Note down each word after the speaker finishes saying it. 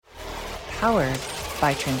Powered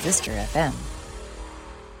by Transistor FM.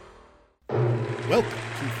 Welcome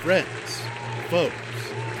to Friends, Foes,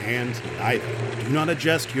 and Neither. Do not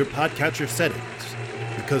adjust your podcatcher settings,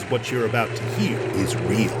 because what you're about to hear is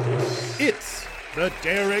real. It's the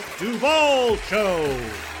Derek Duval Show!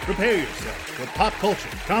 Prepare yourself for pop culture,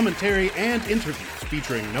 commentary, and interviews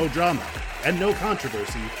featuring no drama and no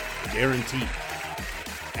controversy, guaranteed.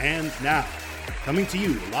 And now, coming to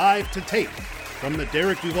you live to tape from the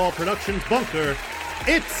Derek Duval Productions bunker,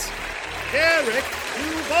 it's Derek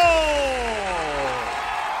Duval!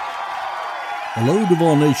 Hello,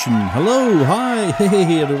 Duval Nation. Hello, hi,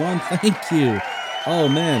 hey, everyone. Thank you. Oh,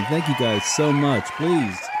 man, thank you guys so much.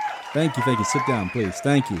 Please. Thank you. Sit down, please.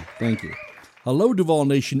 Thank you. Hello, Duval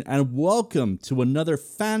Nation, and welcome to another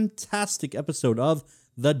fantastic episode of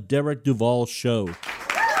The Derek Duval Show.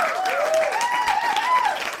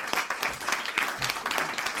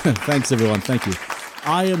 Thanks, everyone. Thank you.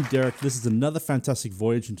 I am Derek. This is another fantastic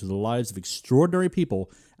voyage into the lives of extraordinary people,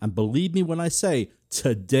 and believe me when I say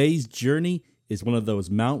today's journey is one of those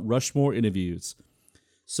Mount Rushmore interviews.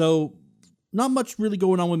 So, not much really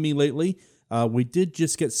going on with me lately. We did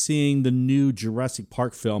just get seeing the new Jurassic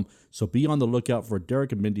Park film, so be on the lookout for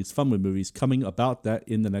Derek and Mindy's Fun with Movies coming about that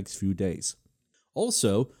in the next few days.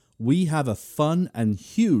 Also, we have a fun and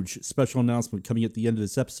huge special announcement coming at the end of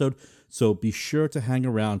this episode, so be sure to hang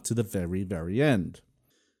around to the very, very end.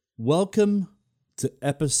 Welcome to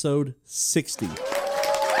episode 60.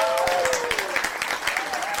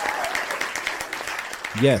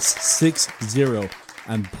 Yes, 60.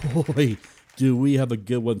 And boy, do we have a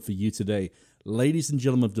good one for you today. Ladies and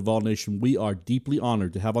gentlemen of Duval Nation, we are deeply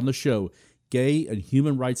honored to have on the show gay and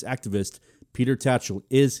human rights activist Peter Tatchell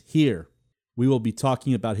is here. We will be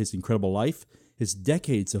talking about his incredible life, his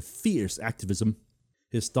decades of fierce activism,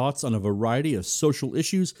 his thoughts on a variety of social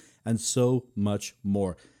issues, and so much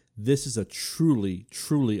more. This is a truly,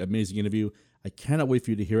 truly amazing interview. I cannot wait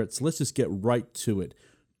for you to hear it, so let's just get right to it.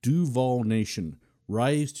 Duval Nation,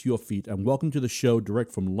 rise to your feet and welcome to the show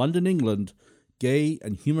direct from London, England, gay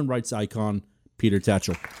and human rights icon, Peter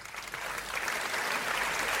Tatchell.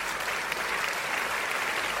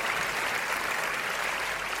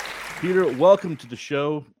 Peter, welcome to the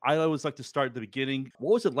show. I always like to start at the beginning.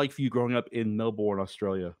 What was it like for you growing up in Melbourne,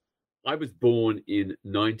 Australia? I was born in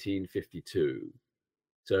 1952,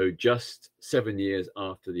 so just 7 years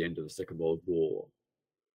after the end of the Second World War.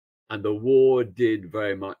 And the war did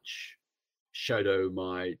very much shadow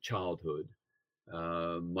my childhood.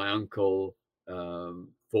 My uncle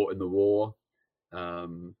fought in the war.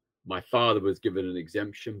 My father was given an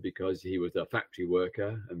exemption because he was a factory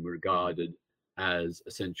worker and regarded as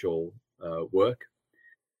essential work.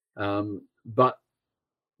 But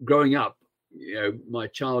growing up, my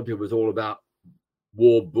childhood was all about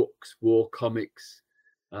war books, war comics,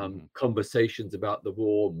 conversations about the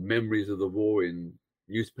war, memories of the war in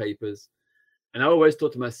newspapers. And I always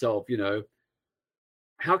thought to myself,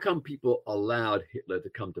 how come people allowed Hitler to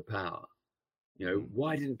come to power?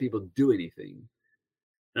 Why didn't people do anything?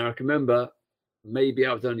 And I can remember maybe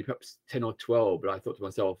I was only perhaps 10 or 12, but I thought to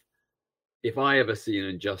myself, if I ever see an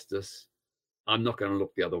injustice, I'm not going to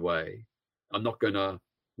look the other way. I'm not going to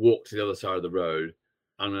walk to the other side of the road.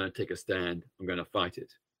 I'm going to take a stand. I'm going to fight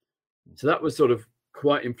it. So that was sort of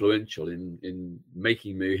quite influential in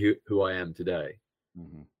making me who I am today.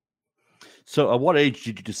 Mm-hmm. So at what age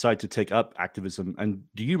did you decide to take up activism? And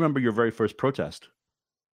do you remember your very first protest?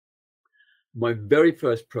 My very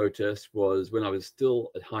first protest was when I was still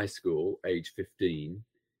at high school, age 15.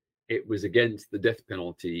 It was against the death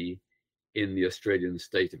penalty in the Australian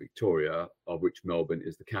state of Victoria, of which Melbourne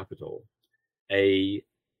is the capital. A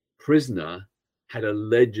prisoner had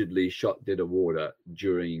allegedly shot dead of water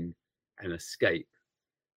during an escape.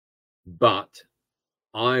 But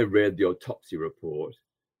I read the autopsy report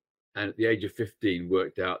and at the age of 15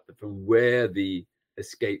 worked out that from where the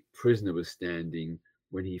escaped prisoner was standing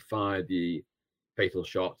when he fired the fatal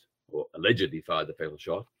shot, or allegedly fired the fatal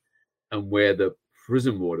shot, and where the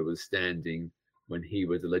prison warder was standing when he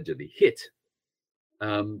was allegedly hit,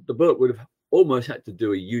 the bullet would have almost had to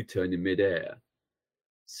do a U-turn in midair.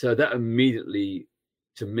 So that immediately,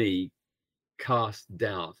 to me, cast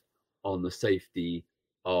doubt on the safety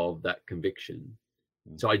of that conviction.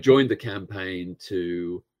 So I joined the campaign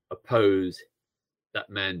to oppose that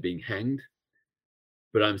man being hanged.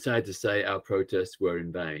 But I'm sad to say our protests were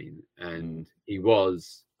in vain, and he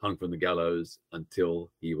was hung from the gallows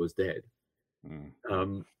until he was dead.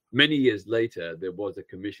 Many years later, there was a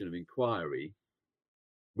commission of inquiry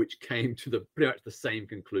which came to pretty much the same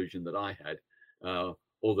conclusion that I had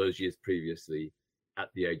all those years previously at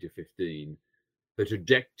the age of 15. The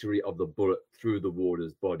trajectory of the bullet through the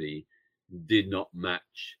warder's body did not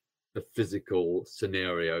match the physical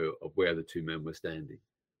scenario of where the two men were standing.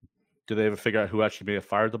 Did they ever figure out who actually may have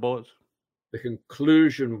fired the bullets? The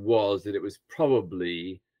conclusion was that it was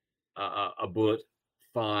probably a bullet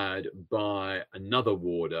fired by another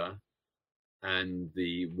warder, and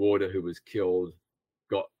the warder who was killed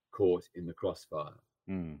got caught in the crossfire.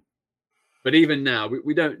 But even now,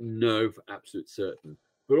 we don't know for absolute certain.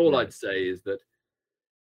 But all I'd say is that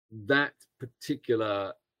that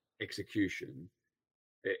particular execution,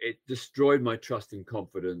 it destroyed my trust and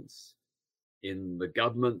confidence in the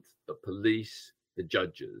government, the police, the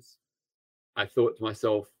judges. I thought to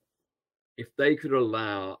myself, if they could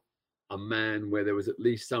allow a man where there was at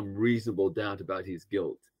least some reasonable doubt about his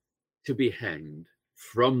guilt to be hanged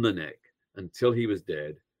from the neck until he was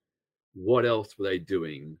dead, what else were they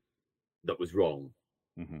doing that was wrong?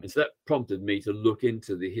 And so that prompted me to look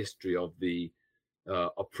into the history of the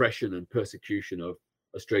oppression and persecution of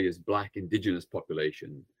Australia's Black Indigenous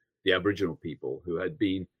population, the Aboriginal people who had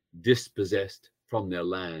been dispossessed from their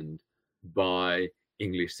land by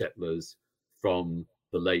English settlers from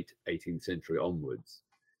the late 18th century onwards.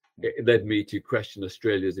 It led me to question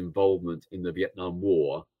Australia's involvement in the Vietnam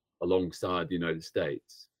War alongside the United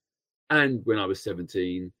States. And when I was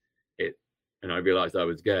 17, and I realized I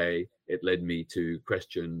was gay, it led me to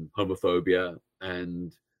question homophobia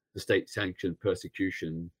and the state-sanctioned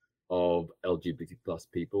persecution of LGBT plus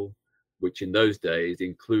people, which in those days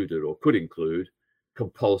included or could include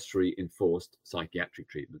compulsory enforced psychiatric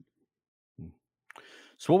treatment.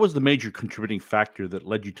 So what was the major contributing factor that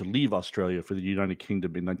led you to leave Australia for the United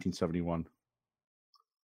Kingdom in 1971?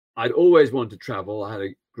 I'd always wanted to travel. I had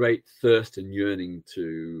a great thirst and yearning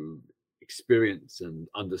to experience and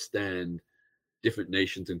understand different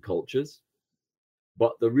nations and cultures.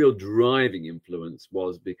 But the real driving influence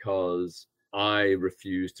was because I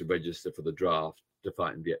refused to register for the draft to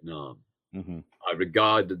fight in Vietnam. I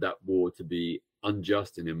regarded that war to be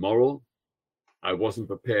unjust and immoral. I wasn't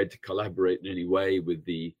prepared to collaborate in any way with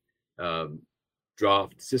the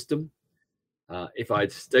draft system. If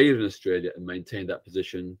I'd stayed in Australia and maintained that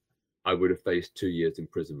position, I would have faced 2 years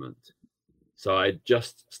imprisonment. So I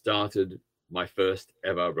just started my first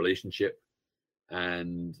ever relationship,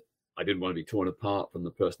 and I didn't want to be torn apart from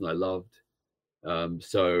the person I loved.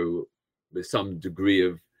 So with some degree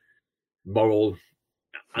of moral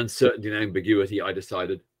uncertainty and ambiguity, I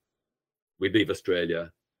decided we'd leave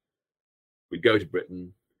Australia, we'd go to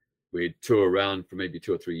Britain, we'd tour around for maybe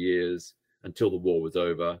 2 or 3 years until the war was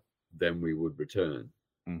over, then we would return.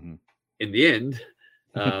 In the end,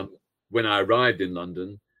 when I arrived in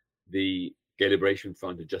London, the Gay Liberation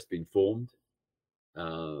Front had just been formed.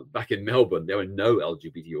 Back in Melbourne, there were no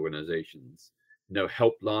LGBT organizations, no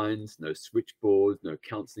helplines, no switchboards, no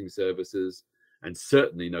counseling services, and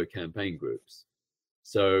certainly no campaign groups.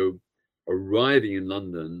 So arriving in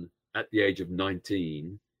London at the age of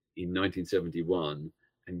 19 in 1971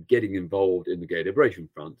 and getting involved in the Gay Liberation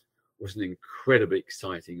Front was an incredibly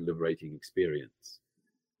exciting, liberating experience.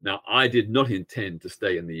 Now, I did not intend to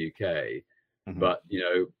stay in the UK, but,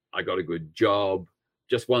 I got a good job.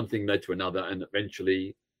 Just one thing led to another, and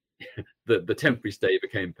eventually the temporary stay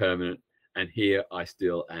became permanent, and here I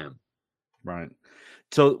still am. Right.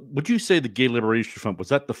 So would you say the Gay Liberation Front, was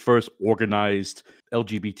that the first organized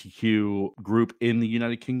LGBTQ group in the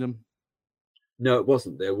United Kingdom? No, it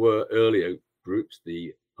wasn't. There were earlier groups,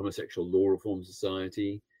 the Homosexual Law Reform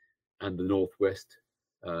Society and the Northwest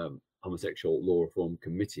Homosexual Law Reform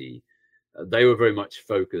Committee. They were very much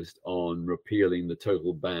focused on repealing the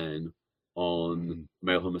total ban on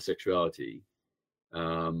male homosexuality.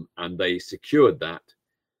 And they secured that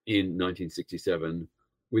in 1967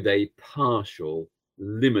 with a partial,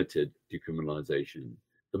 limited decriminalization.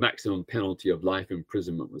 The maximum penalty of life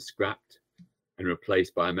imprisonment was scrapped and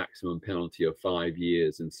replaced by a maximum penalty of 5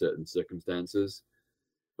 years in certain circumstances.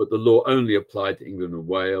 But the law only applied to England and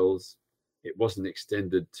Wales. It wasn't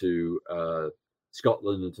extended to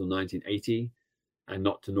Scotland until 1980, and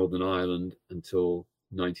not to Northern Ireland until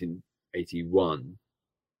 1981.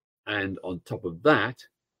 And on top of that,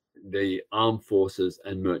 the armed forces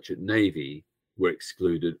and merchant navy were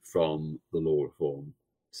excluded from the law reform.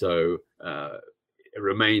 So it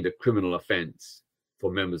remained a criminal offense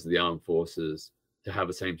for members of the armed forces to have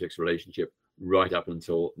a same-sex relationship right up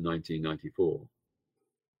until 1994.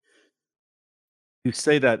 You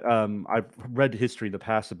say that I've read history in the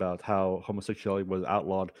past about how homosexuality was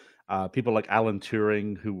outlawed. People like Alan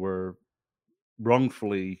Turing, who were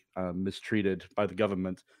wrongfully mistreated by the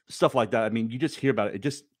government, stuff like that. I mean, you just hear about it. It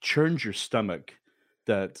just churns your stomach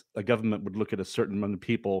that a government would look at a certain amount of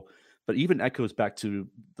people, but even echoes back to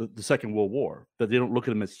the Second World War, that they don't look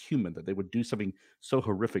at them as human, that they would do something so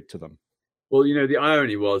horrific to them. Well, the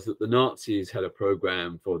irony was that the Nazis had a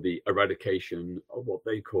program for the eradication of what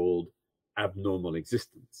they called abnormal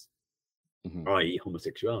existence, i.e.,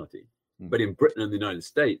 homosexuality. But in Britain and the United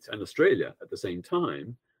States and Australia at the same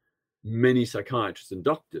time, many psychiatrists and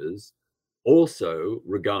doctors also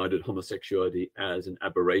regarded homosexuality as an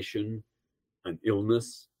aberration, an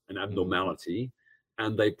illness, an abnormality,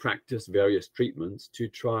 and they practiced various treatments to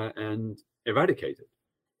try and eradicate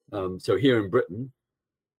it. So here in Britain,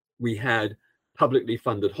 we had publicly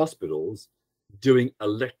funded hospitals doing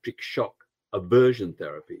electric shock aversion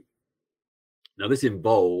therapy. Now, this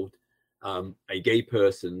involved a gay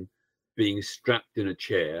person being strapped in a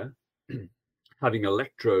chair, having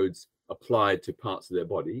electrodes applied to parts of their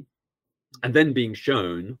body, and then being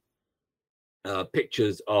shown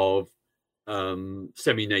pictures of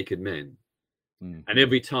semi-naked men. And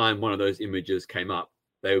every time one of those images came up,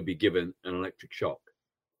 they would be given an electric shock.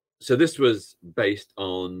 So this was based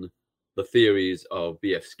on the theories of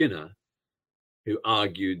B.F. Skinner, who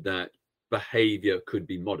argued that behavior could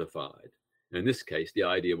be modified. And in this case, the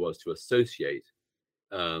idea was to associate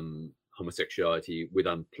homosexuality with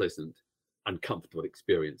unpleasant, uncomfortable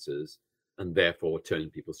experiences and therefore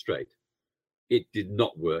turn people straight. It did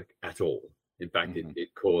not work at all. In fact,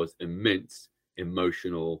 it caused immense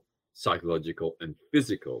emotional, psychological, and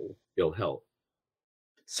physical ill health.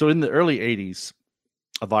 So in the early 80s,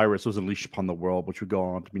 a virus was unleashed upon the world, which would go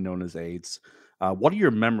on to be known as AIDS. What are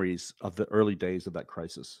your memories of the early days of that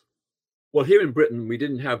crisis? Well, here in Britain, we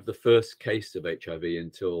didn't have the first case of HIV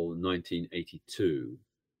until 1982.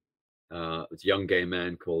 It was a young gay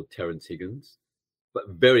man called Terence Higgins. But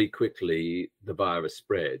very quickly, the virus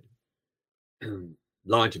spread,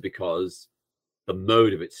 largely because the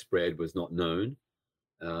mode of its spread was not known.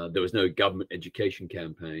 There was no government education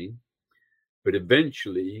campaign. But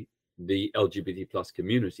eventually, the LGBT plus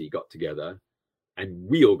community got together and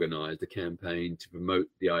we organized a campaign to promote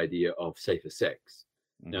the idea of safer sex.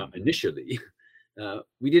 Now, initially,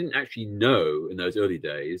 we didn't actually know in those early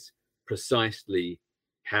days precisely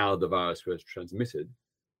how the virus was transmitted,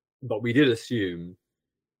 but we did assume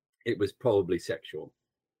it was probably sexual.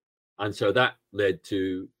 And so that led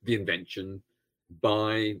to the invention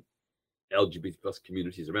by LGBT plus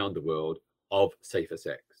communities around the world of safer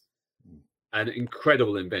sex. An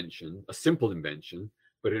incredible invention, a simple invention,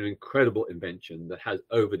 but an incredible invention that has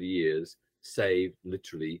over the years saved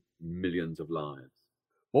literally millions of lives.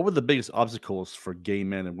 What were the biggest obstacles for gay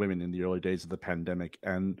men and women in the early days of the pandemic?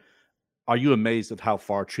 And are you amazed at how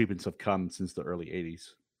far treatments have come since the early 80s?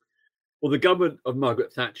 Well, the government of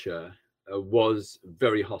Margaret Thatcher was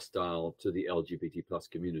very hostile to the LGBT plus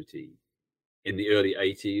community. In the early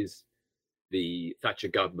 80s, the Thatcher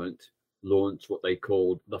government launched what they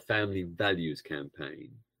called the Family Values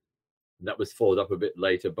Campaign. That was followed up a bit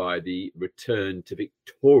later by the Return to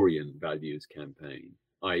Victorian Values Campaign,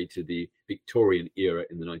 i.e. to the Victorian era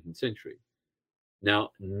in the 19th century.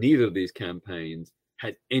 Now, neither of these campaigns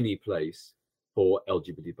had any place for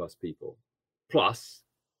LGBT plus people. Plus,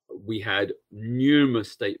 we had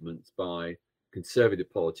numerous statements by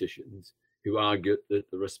conservative politicians who argued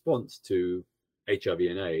that the response to HIV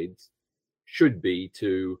and AIDS should be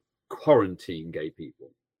to quarantine gay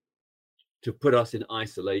people, to put us in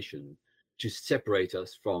isolation, to separate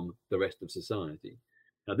us from the rest of society.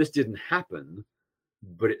 Now, this didn't happen,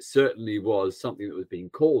 but it certainly was something that was being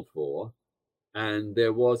called for. And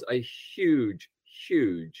there was a huge,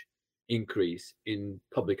 huge increase in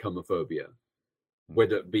public homophobia,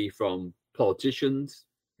 whether it be from politicians,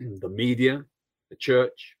 the media, the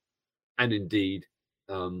church, and indeed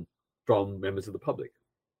from members of the public.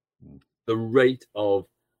 The rate of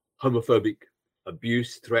homophobic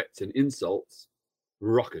abuse, threats, and insults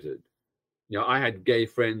rocketed. I had gay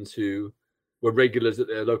friends who were regulars at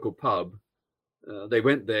their local pub. They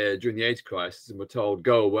went there during the AIDS crisis and were told,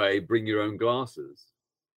 go away, bring your own glasses.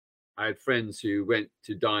 I had friends who went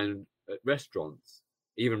to dine at restaurants,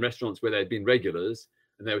 even restaurants where they'd been regulars,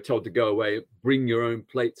 and they were told to go away, bring your own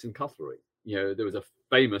plates and cutlery. There was a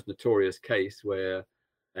famous, notorious case where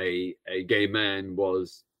a gay man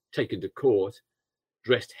was taken to court,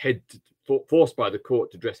 forced by the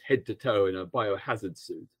court to dress head to toe in a biohazard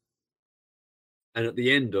suit. And at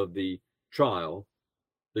the end of the trial,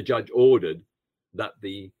 the judge ordered that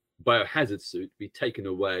the biohazard suit be taken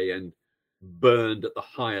away and burned at the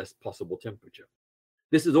highest possible temperature.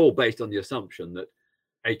 This is all based on the assumption that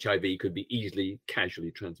HIV could be easily,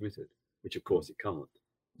 casually transmitted, which of course it can't.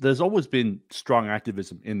 There's always been strong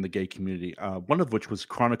activism in the gay community, one of which was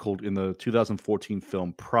chronicled in the 2014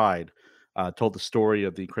 film Pride, told the story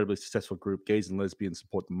of the incredibly successful group Gays and Lesbians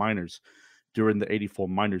Support the Miners during the 84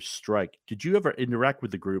 miners strike. Did you ever interact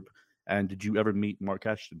with the group, and did you ever meet Mark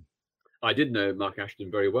Ashton? I did know Mark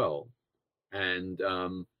Ashton very well, and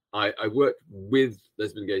I worked with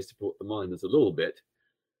Lesbian Gay Support the Miners a little bit,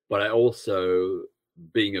 but I also,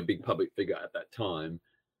 being a big public figure at that time,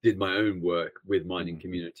 did my own work with mining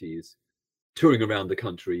communities, touring around the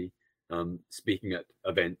country, speaking at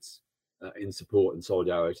events in support and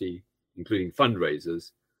solidarity, including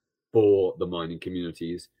fundraisers for the mining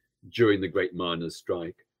communities during the Great Miners'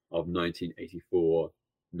 Strike of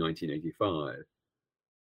 1984-1985.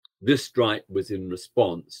 This strike was in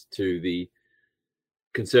response to the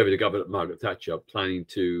Conservative government of Margaret Thatcher planning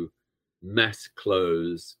to mass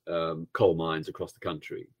close coal mines across the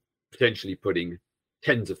country, potentially putting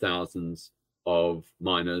tens of thousands of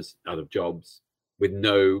miners out of jobs with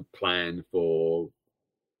no plan for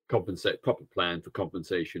proper plan for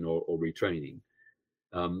compensation or retraining.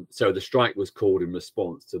 So the strike was called in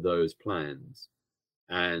response to those plans.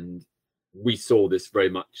 And we saw this very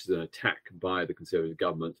much as an attack by the Conservative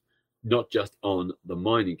government, not just on the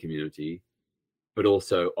mining community, but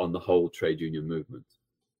also on the whole trade union movement.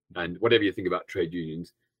 And whatever you think about trade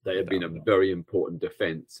unions, they have been a very important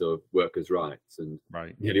defense of workers' rights, and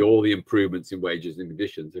nearly all the improvements in wages and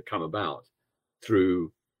conditions have come about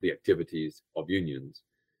through the activities of unions.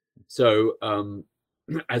 So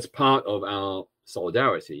as part of our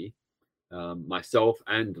solidarity, myself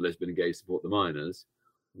and Lesbian and Gay Support the Miners,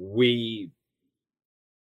 we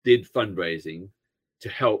did fundraising to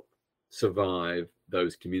help survive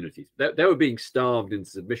those communities. They were being starved into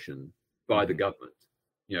submission by the government.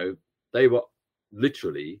 You know, they were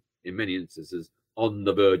literally, in many instances, on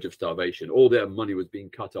the verge of starvation. All their money was being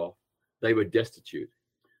cut off. They were destitute.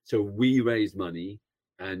 So we raised money,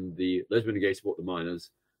 and the Lesbian and Gay Support the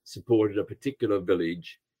Miners supported a particular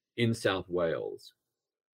village in South Wales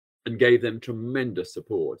and gave them tremendous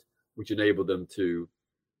support, which enabled them to,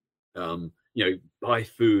 buy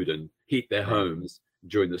food and heat their homes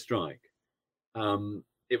during the strike.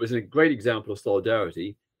 It was a great example of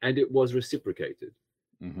solidarity, and it was reciprocated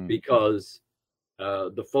because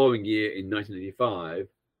the following year in 1985,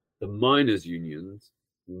 the miners' unions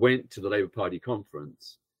went to the Labour Party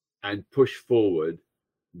conference and pushed forward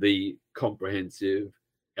the comprehensive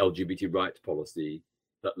LGBT rights policy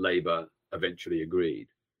that Labour eventually agreed.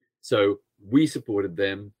 So we supported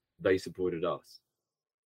them, they supported us.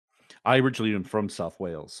 I originally am from South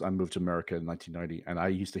Wales. I moved to America in 1990, and I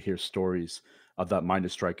used to hear stories of that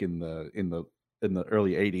miners' strike in the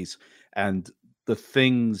early 80s, and the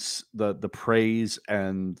things, the praise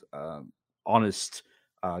and honest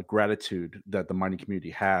gratitude that the mining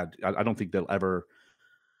community had. I don't think they'll ever.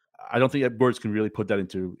 I don't think that words can really put that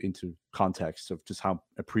into context of just how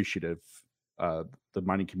appreciative the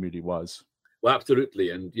mining community was. Well,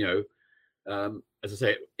 absolutely, and as I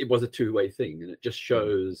say, it was a two-way thing, and it just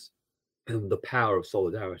shows the power of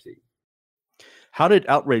solidarity. How did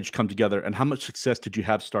Outrage come together, and how much success did you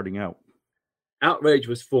have starting out? Outrage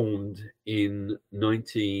was formed in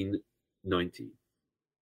 1990.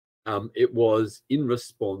 It was in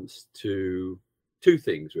response to two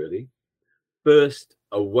things, really. First,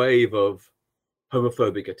 a wave of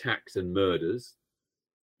homophobic attacks and murders.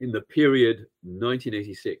 In the period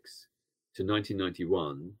 1986 to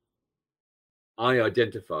 1991, I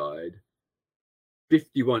identified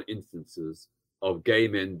 51 instances of gay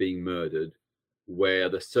men being murdered where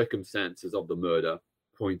the circumstances of the murder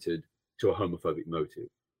pointed to a homophobic motive.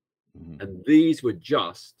 And these were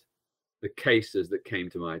just the cases that came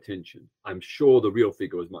to my attention. I'm sure the real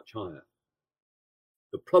figure was much higher.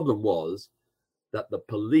 The problem was that the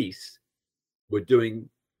police were doing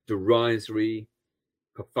derisory,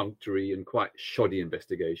 perfunctory, and quite shoddy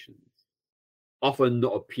investigations, often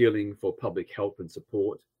not appealing for public help and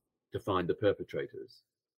support to find the perpetrators.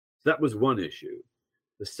 So that was one issue.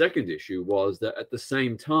 The second issue was that at the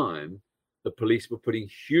same time, the police were putting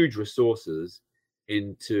huge resources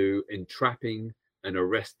into entrapping and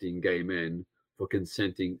arresting gay men for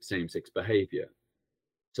consenting same-sex behavior.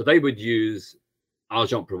 So they would use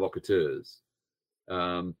agents provocateurs.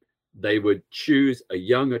 They would choose a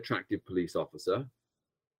young, attractive police officer,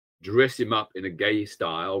 dress him up in a gay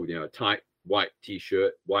style, a tight white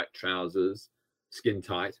t-shirt, white trousers, skin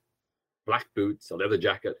tight, black boots, a leather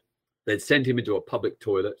jacket. They'd send him into a public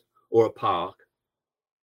toilet or a park.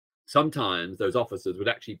 Sometimes those officers would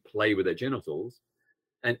actually play with their genitals,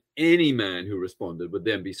 and any man who responded would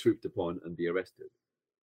then be swooped upon and be arrested.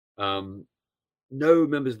 No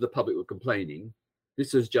members of the public were complaining.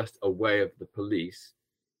 This was just a way of the police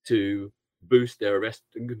to boost their arrest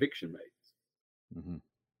and conviction rates.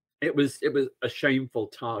 It was a shameful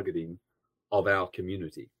targeting of our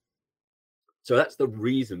community. So that's the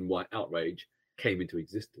reason why Outrage came into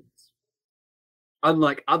existence.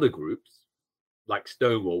 Unlike other groups, like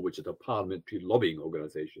Stonewall, which is a parliamentary lobbying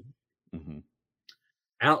organization. Mm-hmm.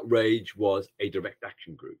 Outrage was a direct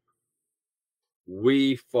action group.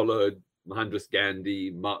 We followed Mahatma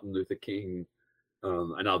Gandhi, Martin Luther King,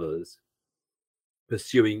 and others,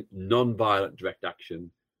 pursuing non-violent direct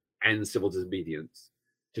action and civil disobedience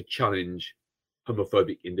to challenge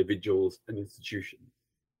homophobic individuals and institutions.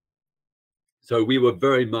 So we were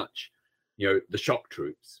very much, the shock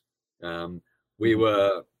troops. We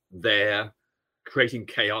were there creating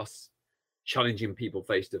chaos, challenging people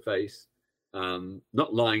face to face,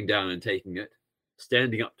 not lying down and taking it,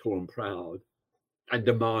 standing up tall and proud, and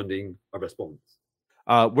demanding a response.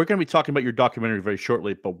 We're going to be talking about your documentary very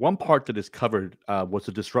shortly, but one part that is covered was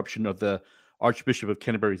the disruption of the Archbishop of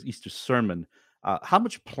Canterbury's Easter sermon. How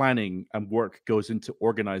much planning and work goes into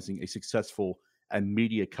organizing a successful and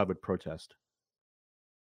media-covered protest?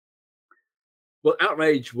 Well,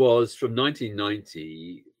 Outrage was from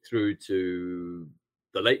 1990 through to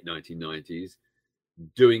the late 1990s,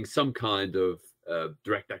 doing some kind of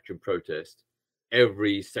direct action protest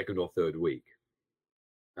every second or third week.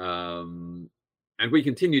 And we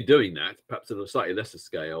continued doing that, perhaps at a slightly lesser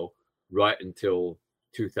scale, right until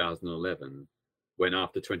 2011, when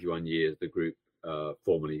after 21 years, the group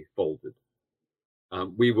formally folded.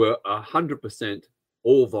 We were 100%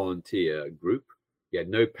 all volunteer group. We had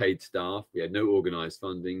no paid staff. We had no organized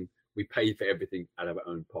funding. We paid for everything out of our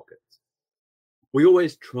own pockets. We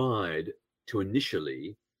always tried to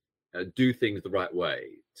initially do things the right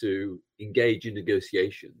way, to engage in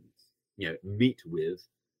negotiations, meet with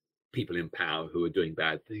people in power who are doing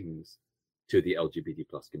bad things to the LGBT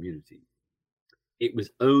plus community. It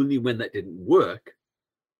was only when that didn't work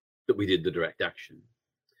that we did the direct action.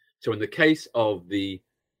 So in the case of the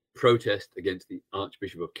protest against the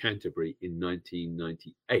Archbishop of Canterbury in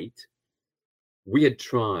 1998, we had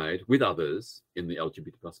tried with others in the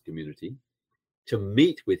LGBT plus community to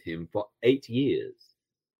meet with him for 8 years.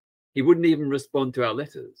 He wouldn't even respond to our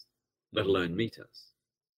letters, let alone meet us.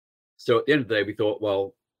 So at the end of the day, we thought,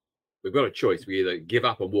 well, we've got a choice. We either give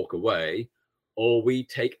up and walk away, or we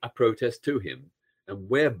take a protest to him. And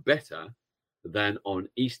where better than on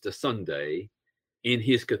Easter Sunday in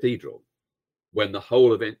his cathedral, when the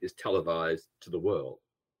whole event is televised to the world.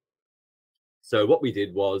 So what we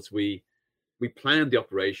did was we planned the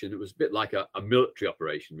operation. It was a bit like a military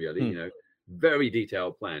operation, really, very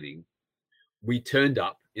detailed planning. We turned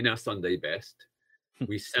up in our Sunday best.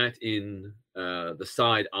 We sat in the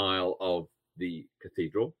side aisle of the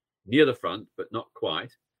cathedral, near the front, but not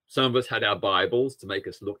quite. Some of us had our Bibles to make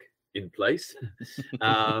us look in place.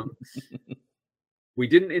 We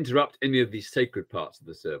didn't interrupt any of these sacred parts of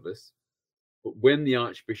the service, but when the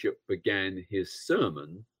Archbishop began his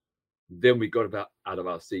sermon, then we got out of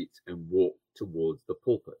our seats and walked towards the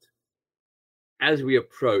pulpit. As we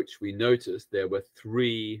approached, we noticed there were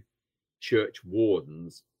 3 church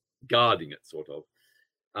wardens guarding it, sort of.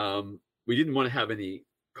 We didn't want to have any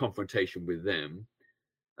confrontation with them.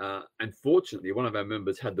 Unfortunately, one of our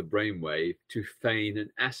members had the brainwave to feign an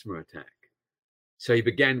asthma attack. So he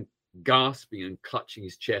began gasping and clutching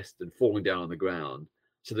his chest and falling down on the ground.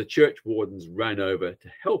 So the church wardens ran over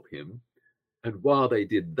to help him. And while they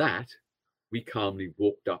did that, we calmly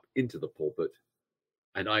walked up into the pulpit,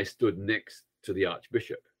 and I stood next to the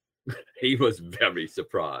Archbishop. He was very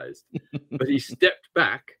surprised, but he stepped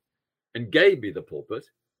back and gave me the pulpit.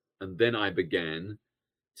 And then I began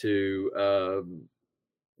to,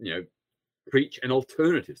 preach an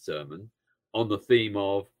alternative sermon on the theme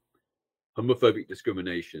of homophobic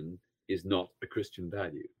discrimination is not a Christian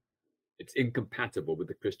value. It's incompatible with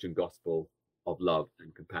the Christian gospel of love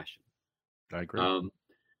and compassion. I agree.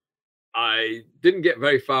 I didn't get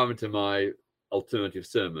very far into my alternative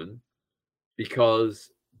sermon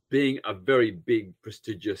because, being a very big,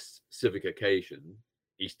 prestigious civic occasion,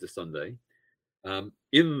 Easter Sunday,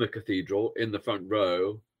 in the cathedral, in the front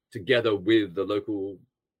row, together with the local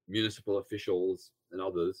municipal officials and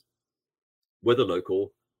others, were the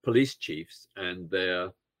local police chiefs and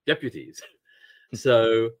their deputies.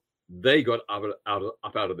 So they got up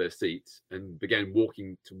out of their seats and began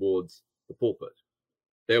walking towards the pulpit.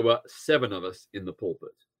 There were 7 of us in the pulpit,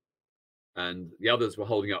 and the others were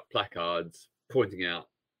holding up placards pointing out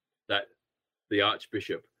that the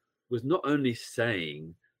Archbishop was not only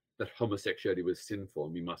saying that homosexuality was sinful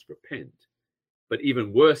and we must repent, but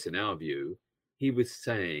even worse in our view, he was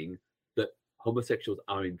saying that homosexuals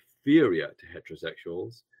are inferior to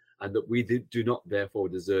heterosexuals and that we do not therefore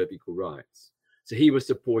deserve equal rights. So he was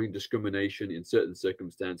supporting discrimination in certain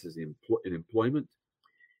circumstances in employment.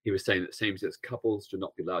 He was saying that same-sex couples should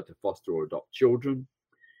not be allowed to foster or adopt children.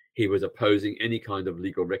 He was opposing any kind of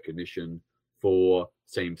legal recognition for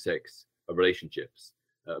same-sex relationships,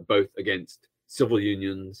 both against civil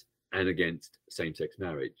unions and against same-sex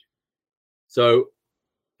marriage. So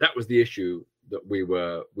that was the issue that we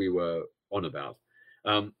were on about.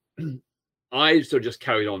 I sort of just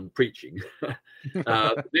carried on preaching.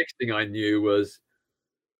 The next thing I knew was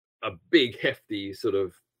a big, hefty sort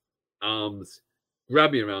of arms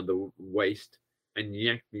grabbed me around the waist and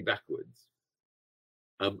yanked me backwards.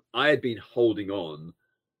 I had been holding on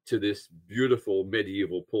to this beautiful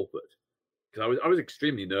medieval pulpit because I was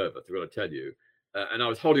extremely nervous, I've got to tell you, and I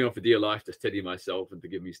was holding on for dear life to steady myself and to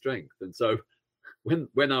give me strength. And so,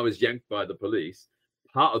 when I was yanked by the police,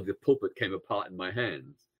 part of the pulpit came apart in my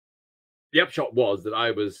hands. The upshot was that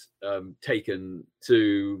I was taken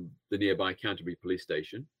to the nearby Canterbury police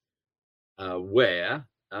station, where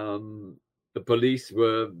the police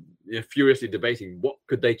were furiously debating what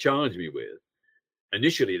could they charge me with.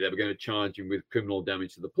 Initially, they were going to charge him with criminal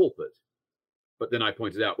damage to the pulpit. But then I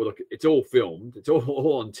pointed out, well, look, it's all filmed. It's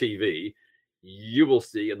all on TV. You will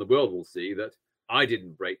see, and the world will see, that I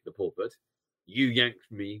didn't break the pulpit. You yanked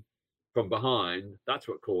me from behind. That's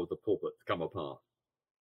what caused the pulpit to come apart.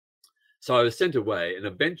 So I was sent away. And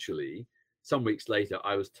eventually, some weeks later,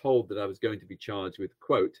 I was told that I was going to be charged with,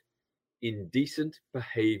 quote, indecent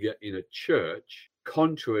behavior in a church,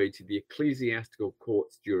 contrary to the Ecclesiastical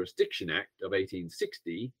Courts Jurisdiction Act of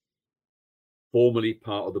 1860, formerly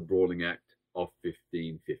part of the Brawling Act of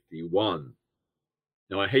 1551.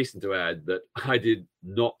 Now, I hasten to add that I did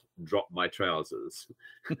not drop my trousers.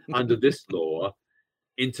 Under this law,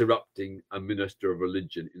 interrupting a minister of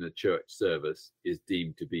religion in a church service is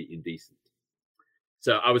deemed to be indecent.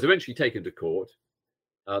 So I was eventually taken to court.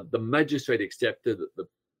 The magistrate accepted that the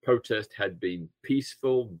protest had been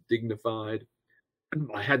peaceful, dignified.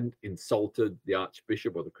 I hadn't insulted the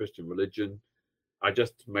Archbishop or the Christian religion. I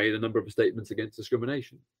just made a number of statements against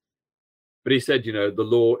discrimination. But he said, the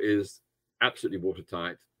law is absolutely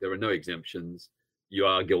watertight. There are no exemptions. You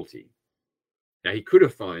are guilty. Now, he could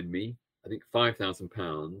have fined me, I think,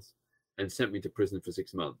 £5,000 and sent me to prison for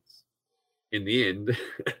 6 months. In the end,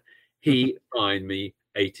 he fined me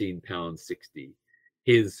 £18.60,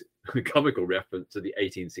 his comical reference to the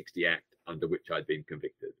 1860 Act under which I'd been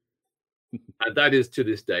convicted. And that is, to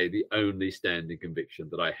this day, the only standing conviction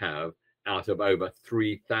that I have out of over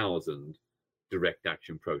 3,000 direct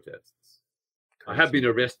action protests. Crazy. I have been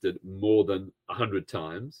arrested more than 100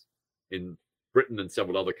 times in Britain and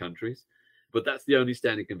several other countries, but that's the only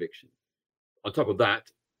standing conviction. On top of that,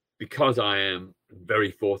 because I am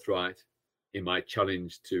very forthright in my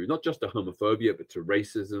challenge to not just to homophobia, but to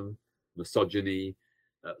racism, misogyny,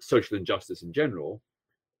 social injustice in general,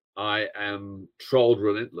 I am trolled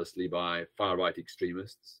relentlessly by far-right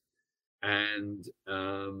extremists and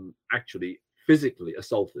actually physically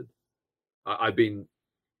assaulted. I've been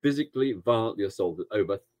physically, violently assaulted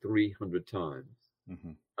over 300 times.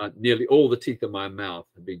 Mm-hmm. Nearly all the teeth in my mouth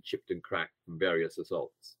have been chipped and cracked from various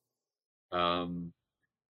assaults.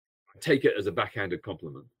 Take it as a backhanded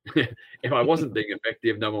compliment. If I wasn't being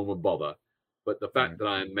effective, no one would bother. But the fact that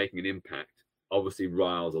I am making an impact obviously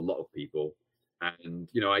riles a lot of people. And,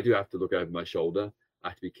 I do have to look over my shoulder. I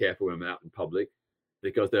have to be careful when I'm out in public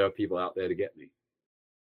because there are people out there to get me.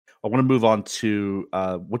 I want to move on to,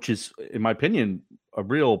 which is, in my opinion, a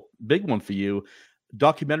real big one for you,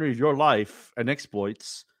 documentary of your life and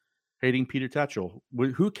exploits, Hating Peter Tatchell.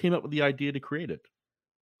 Who came up with the idea to create it?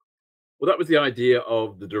 Well, that was the idea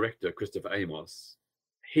of the director, Christopher Amos.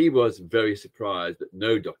 He was very surprised that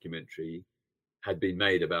no documentary had been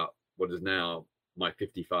made about what is now my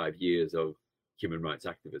 55 years of human rights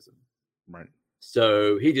activism. Right.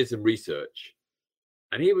 So he did some research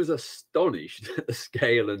and he was astonished at the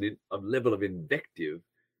scale and level of invective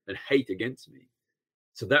and hate against me.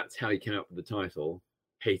 So that's how he came up with the title,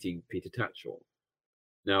 Hating Peter Tatchell.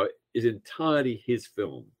 Now, it is entirely his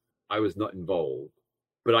film. I was not involved,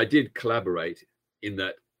 but I did collaborate in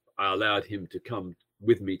that I allowed him to come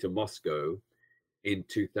with me to Moscow in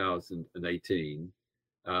 2018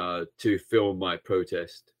 to film my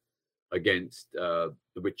protest against the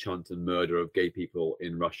witch hunt and murder of gay people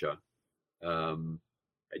in Russia,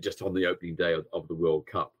 just on the opening day of the World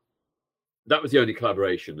Cup. That was the only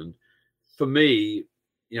collaboration. And for me,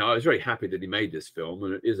 I was very happy that he made this film.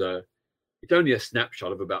 And it's only a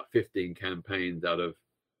snapshot of about 15 campaigns out of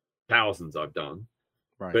thousands I've done.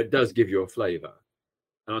 Right. But it does give you a flavor.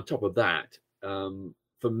 And on top of that,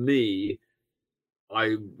 for me,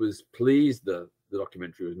 I was pleased that the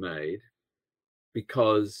documentary was made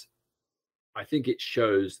because I think it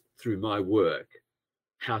shows through my work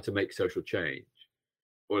how to make social change,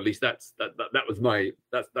 or at least that was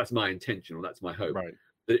my intention, or that's my hope. Right.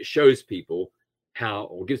 That it shows people how,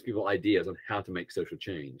 or gives people ideas on how to make social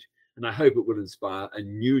change. And I hope it will inspire a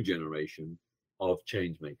new generation of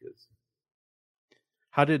change makers.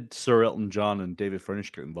 How did Sir Elton John and David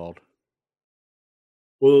Furnish get involved?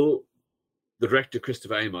 Well, the director,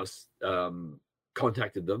 Christopher Amos,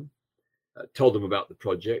 contacted them, told them about the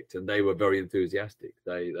project, and they were very enthusiastic.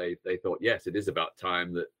 They thought, yes, it is about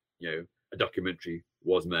time that, a documentary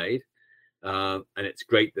was made, and it's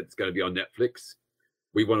great that it's going to be on Netflix.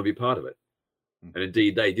 We want to be part of it. Mm-hmm. And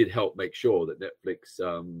indeed, they did help make sure that Netflix,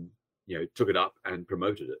 took it up and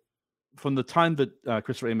promoted it. From the time that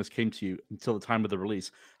Christopher Amos came to you until the time of the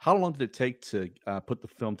release, how long did it take to put the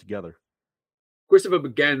film together? Christopher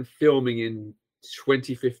began filming in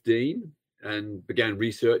 2015 and began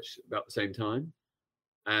research about the same time.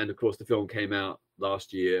 And of course, the film came out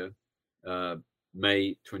last year,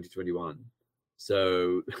 May 2021.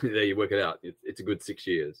 So there you work it out. It's a good 6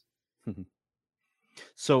 years.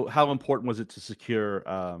 So how important was it to secure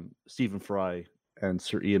Stephen Fry and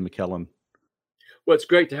Sir Ian McKellen? Well, it's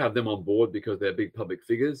great to have them on board because they're big public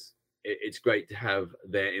figures. It's great to have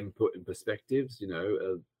their input and perspectives.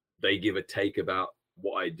 They give a take about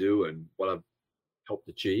what I do and what I've helped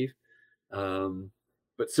achieve.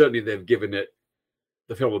 But certainly they've given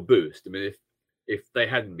the film a boost. I mean, if they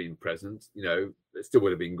hadn't been present, it still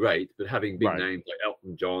would have been great. But having big names like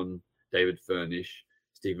Elton John, David Furnish,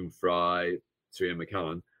 Stephen Fry, Sir Ian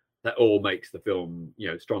McKellen, that all makes the film,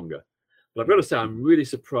 stronger. But I've got to say, I'm really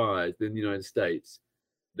surprised in the United States,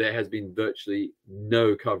 there has been virtually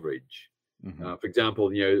no coverage. Mm-hmm. For example,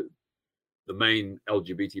 the main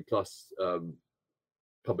LGBT plus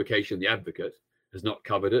publication, The Advocate, has not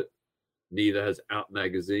covered it. Neither has Out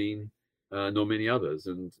Magazine, nor many others.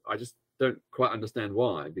 And I just don't quite understand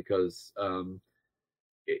why, because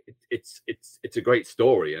it's a great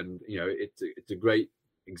story, and it's a great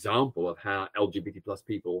example of how LGBT plus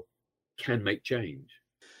people can make change.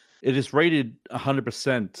 It is rated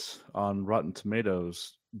 100% on Rotten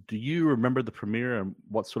Tomatoes. Do you remember the premiere, and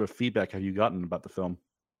what sort of feedback have you gotten about the film?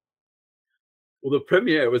 Well, the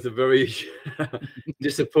premiere was a very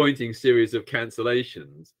disappointing series of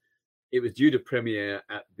cancellations. It was due to premiere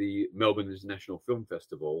at the Melbourne International Film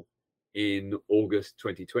Festival in August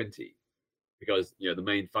 2020, because the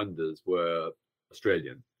main funders were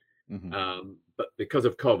Australian. Mm-hmm. But because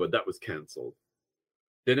of COVID, that was cancelled.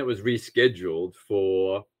 Then it was rescheduled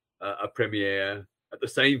for a premiere at the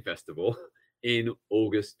same festival in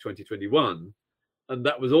August 2021, and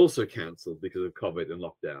that was also cancelled because of COVID and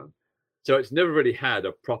lockdown. So it's never really had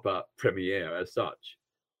a proper premiere as such.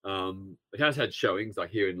 It has had showings,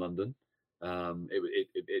 like here in London.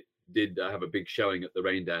 It did have a big showing at the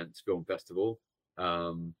Raindance Film Festival.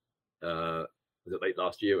 Was it late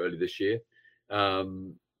last year, early this year?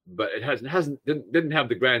 But it didn't have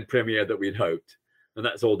the grand premiere that we'd hoped, and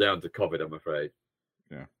that's all down to COVID, I'm afraid.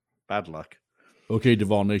 Yeah, bad luck. Okay,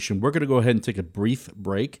 Duval Nation, we're going to go ahead and take a brief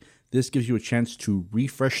break. This gives you a chance to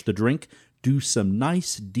refresh the drink, do some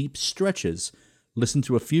nice deep stretches, listen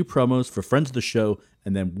to a few promos for friends of the show,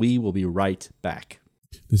 and then we will be right back.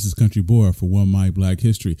 This is Country Boy for One My Black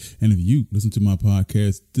History. And if you listen to my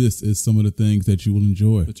podcast, this is some of the things that you will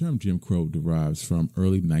enjoy. The term Jim Crow derives from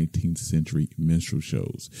early 19th century minstrel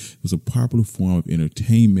shows. It was a popular form of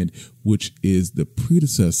entertainment, which is the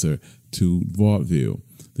predecessor to vaudeville.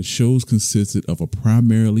 The shows consisted of a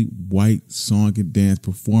primarily white song and dance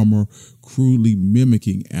performer crudely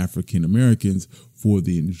mimicking African Americans for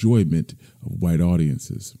the enjoyment of white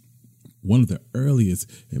audiences. One of the earliest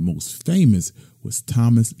and most famous was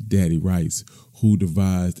Thomas Daddy Rice, who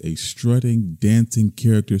devised a strutting, dancing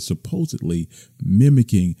character supposedly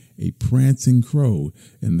mimicking a prancing crow,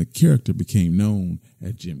 and the character became known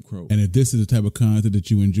as Jim Crow. And if this is the type of content that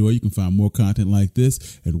you enjoy, you can find more content like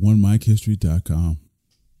this at onemichistory.com.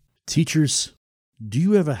 Teachers, do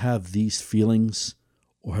you ever have these feelings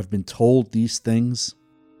or have been told these things?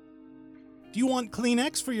 Do you want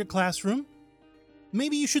Kleenex for your classroom?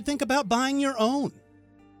 Maybe you should think about buying your own,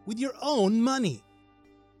 with your own money.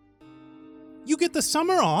 You get the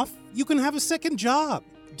summer off, you can have a second job.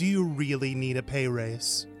 Do you really need a pay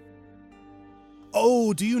raise?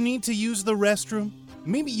 Oh, do you need to use the restroom?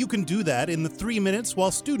 Maybe you can do that in the 3 minutes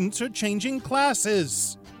while students are changing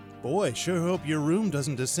classes. Boy, sure hope your room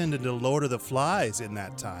doesn't descend into Lord of the Flies in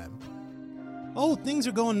that time. Oh, things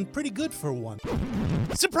are going pretty good for one.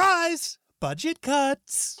 Surprise! Budget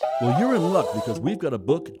cuts. Well, you're in luck because we've got a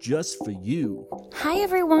book just for you. Hi,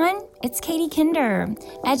 everyone. It's Katie Kinder,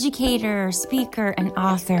 educator, speaker, and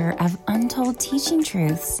author of Untold Teaching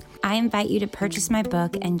Truths. I invite you to purchase my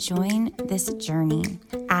book and join this journey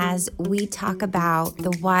as we talk about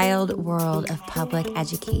the wild world of public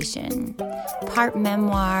education. Part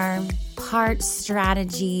memoir, heart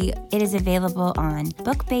strategy. It is available on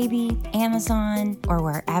BookBaby, Amazon, or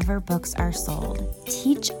wherever books are sold.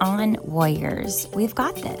 Teach on, warriors. We've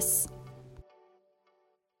got this.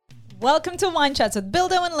 Welcome to Wine Chats with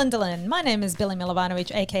Bildo and Lindelin. My name is Billy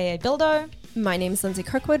Milovanovic, aka Bildo. My name is Lindsay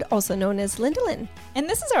Kirkwood, also known as Lindelin. And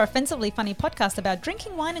this is our offensively funny podcast about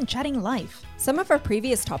drinking wine and chatting life. Some of our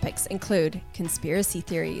previous topics include conspiracy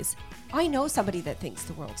theories. I know somebody that thinks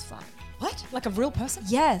the world's flat. What? Like a real person?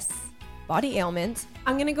 Yes. Body ailments.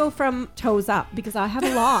 I'm going to go from toes up because I have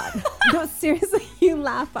a lot. No, seriously, you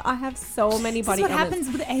laugh, but I have so many body ailments. This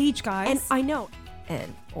is what happens with age, guys. And I know.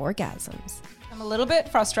 And orgasms. I'm a little bit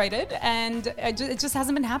frustrated and it just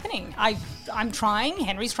hasn't been happening. I'm trying,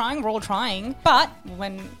 Henry's trying, we're all trying. But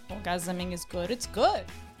when orgasming is good, it's good.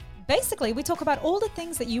 Basically, we talk about all the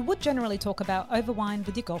things that you would generally talk about over wine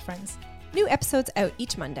with your girlfriends. New episodes out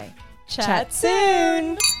each Monday. Chat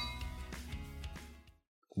soon!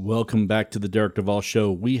 Welcome back to the Derek Duvall Show.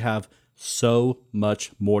 We have so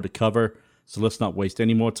much more to cover, so let's not waste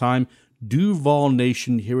any more time. Duval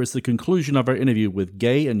Nation, here is the conclusion of our interview with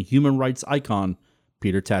gay and human rights icon,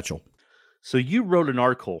 Peter Tatchell. So you wrote an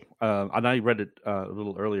article, and I read it a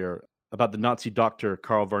little earlier, about the Nazi doctor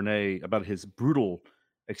Karl Vernet, about his brutal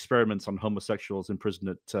experiments on homosexuals imprisoned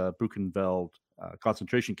at Buchenwald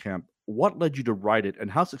concentration camp. What led you to write it, and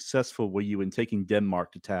how successful were you in taking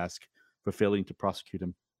Denmark to task for failing to prosecute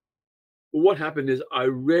him? Well, what happened is I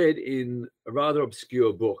read in a rather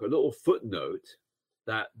obscure book a little footnote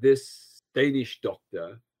that this Danish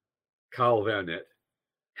doctor, Karl Vernet,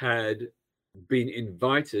 had been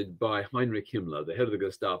invited by Heinrich Himmler, the head of the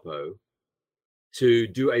Gestapo, to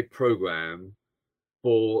do a program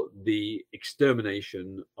for the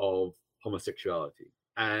extermination of homosexuality.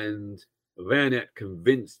 And Vernet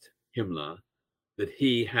convinced Himmler that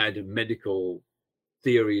he had medical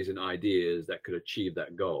theories and ideas that could achieve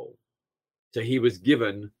that goal. So he was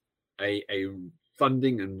given a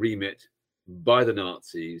funding and remit by the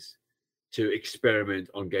Nazis to experiment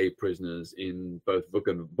on gay prisoners in both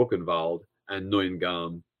Buchenwald and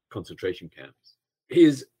Neuengamme concentration camps.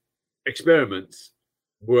 His experiments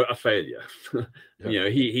were a failure. Yeah. You know,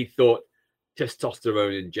 he thought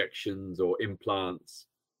testosterone injections or implants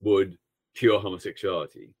would cure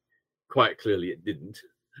homosexuality. Quite clearly it didn't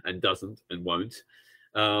and doesn't and won't.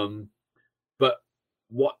 But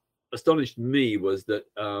what astonished me was that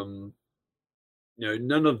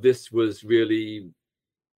none of this was really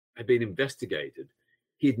had been investigated.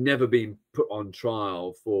 He'd never been put on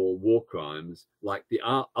trial for war crimes like the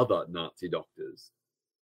other Nazi doctors.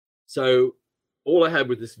 So all I had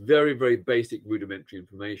was this very, very basic rudimentary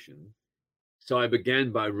information. So I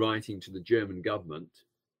began by writing to the German government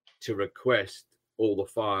to request all the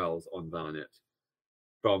files on Vernet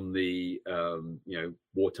from the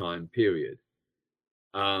wartime period.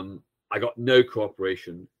 I got no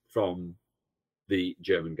cooperation from the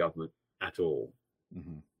German government at all.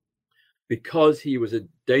 Mm-hmm. Because he was a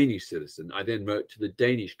Danish citizen, I then wrote to the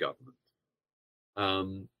Danish government.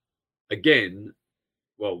 Again,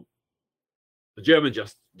 well, the German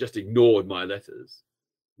just ignored my letters,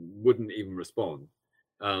 wouldn't even respond.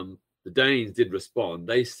 The Danes did respond.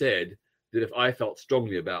 They said that if I felt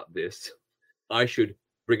strongly about this, I should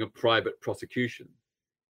bring a private prosecution.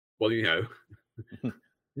 Well,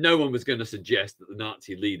 no one was going to suggest that the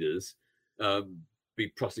Nazi leaders be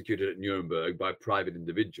prosecuted at Nuremberg by private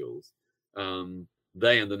individuals.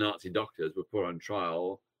 They and the Nazi doctors were put on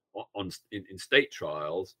trial in state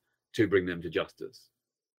trials to bring them to justice.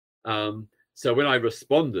 So when I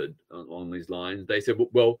responded on these lines, they said,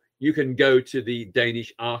 well, you can go to the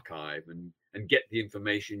Danish archive and get the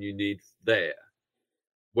information you need there.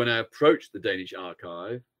 When I approached the Danish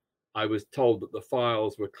archive, I was told that the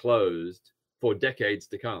files were closed for decades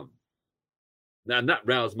to come. And that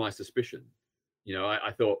roused my suspicion.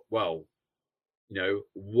 I thought, well,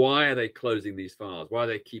 why are they closing these files? Why are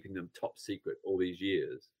they keeping them top secret all these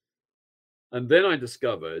years? And then I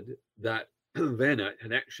discovered that Vernet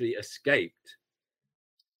had actually escaped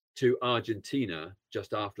to Argentina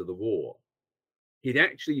just after the war. He'd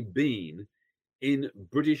actually been in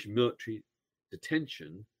British military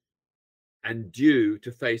detention and due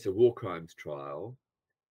to face a war crimes trial,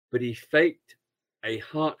 but he faked a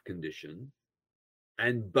heart condition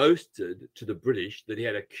and boasted to the British that he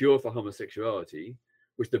had a cure for homosexuality,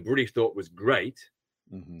 which the British thought was great.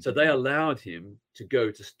 Mm-hmm. So they allowed him to go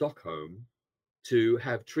to Stockholm to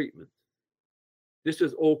have treatment. This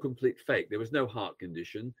was all complete fake. There was no heart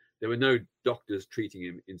condition. There were no doctors treating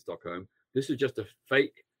him in Stockholm. This was just a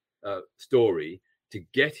fake story to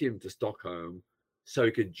get him to Stockholm so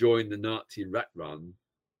he could join the Nazi rat run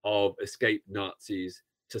of escaped Nazis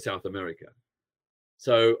to South America.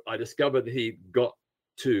 So I discovered that he got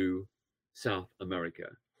to South America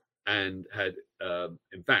and had,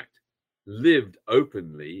 in fact, lived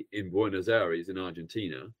openly in Buenos Aires in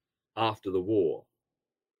Argentina after the war.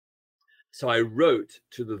 So I wrote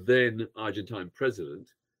to the then Argentine president,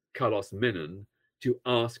 Carlos Menem, to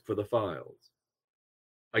ask for the files.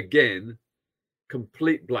 Again,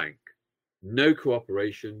 complete blank, no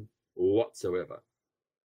cooperation whatsoever.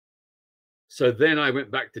 So then I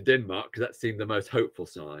went back to Denmark because that seemed the most hopeful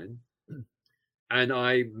sign. And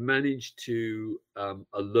I managed to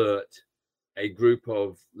alert a group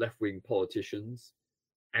of left-wing politicians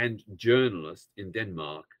and journalists in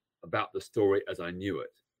Denmark about the story as I knew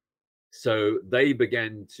it. So they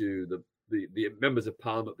began to, the members of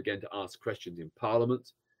parliament began to ask questions in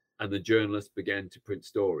parliament, and the journalists began to print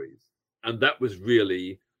stories. And that was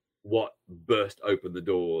really what burst open the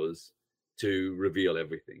doors to reveal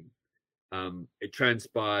everything. It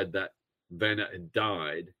transpired that Werner had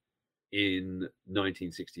died in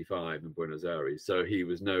 1965 in Buenos Aires, so he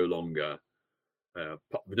was no longer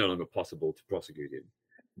possible to prosecute him.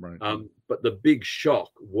 Right. But the big shock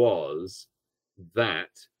was that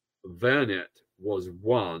Werner was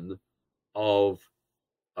one of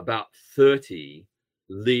about 30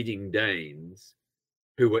 leading Danes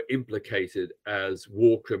who were implicated as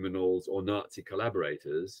war criminals or Nazi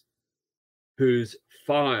collaborators, whose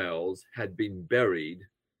files had been buried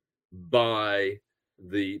by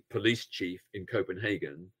the police chief in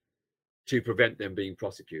Copenhagen to prevent them being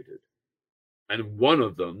prosecuted. And one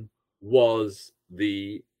of them was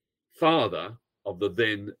the father of the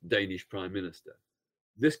then Danish prime minister.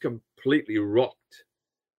 This completely rocked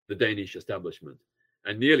the Danish establishment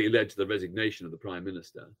and nearly led to the resignation of the prime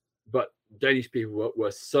minister. But Danish people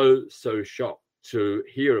were so shocked to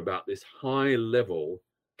hear about this high-level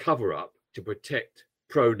cover-up to protect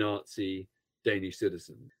pro-Nazi Danish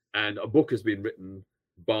citizens. And a book has been written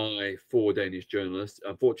by 4 Danish journalists.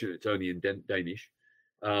 Unfortunately, it's only in Danish,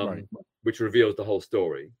 Right. which reveals the whole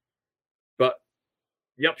story. But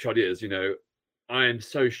the upshot is, I am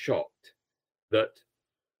so shocked that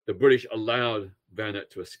the British allowed Werner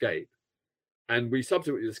to escape. And we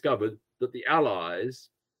subsequently discovered that the Allies,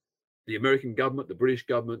 the American government, the British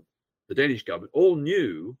government, the Danish government, all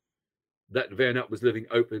knew that Werner was living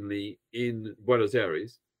openly in Buenos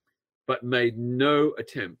Aires, but made no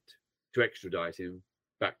attempt to extradite him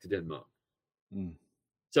back to Denmark. Mm.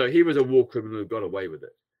 So he was a war criminal who got away with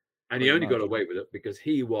it. And he Pretty only much. got away with it because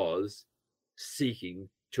he was seeking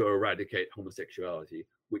to eradicate homosexuality,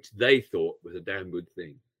 which they thought was a damn good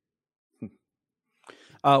thing.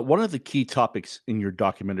 One of the key topics in your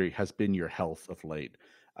documentary has been your health of late.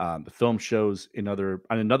 The film shows in other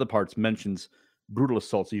parts mentions brutal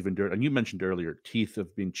assaults even during, and you mentioned earlier, teeth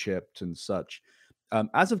have been chipped and such.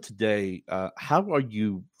 As of today, how are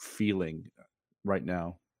you feeling right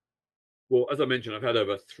now? Well, as I mentioned, I've had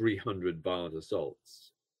over 300 violent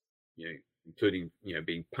assaults, including,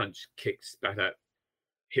 being punched, kicked, spat at,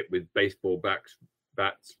 hit with baseball bats,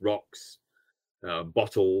 rocks,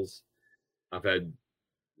 bottles. I've had,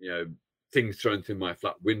 things thrown through my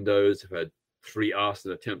flat windows. I've had 3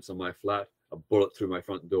 arson attempts on my flat, a bullet through my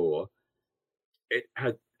front door. It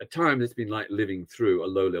had at times it's been like living through a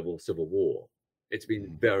low-level civil war. It's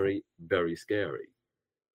been very, very scary.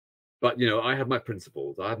 But, I have my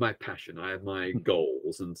principles, I have my passion, I have my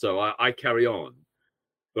goals. And so I carry on.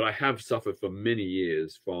 But I have suffered for many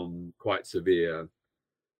years from quite severe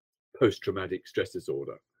post-traumatic stress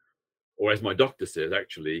disorder. Or as my doctor says,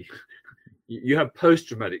 actually, you have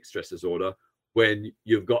post-traumatic stress disorder when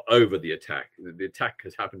you've got over the attack. The attack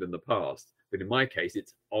has happened in the past. But in my case,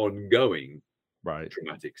 it's ongoing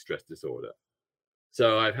traumatic stress disorder.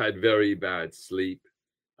 So I've had very bad sleep.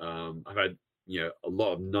 I've had, a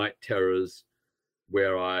lot of night terrors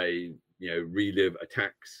where I, relive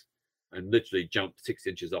attacks and literally jump 6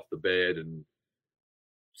 inches off the bed and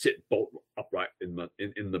sit bolt upright in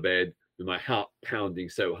the bed with my heart pounding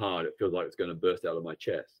so hard it feels like it's going to burst out of my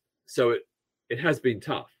chest. So it has been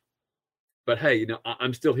tough. But hey,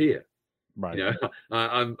 I'm still here. Right.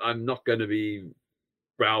 I'm not going to be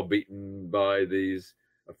browbeaten by these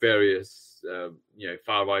various,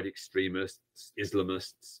 far-right extremists,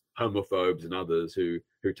 Islamists, homophobes, and others who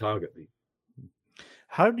target me.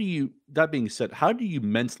 That being said, how do you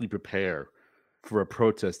mentally prepare for a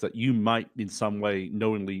protest that you might in some way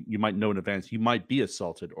knowingly, you might know in advance, you might be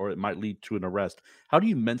assaulted or it might lead to an arrest? How do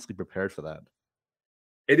you mentally prepare for that?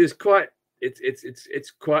 It is quite,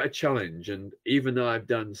 it's quite a challenge. And even though I've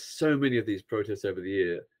done so many of these protests over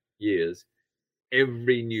the years,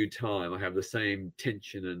 every new time I have the same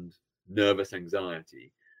tension and nervous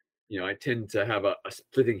anxiety. I tend to have a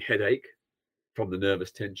splitting headache from the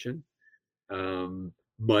nervous tension.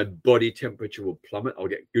 My body temperature will plummet. I'll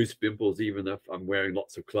get goose pimples even if I'm wearing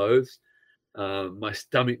lots of clothes. My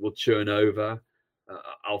stomach will churn over.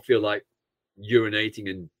 I'll feel like urinating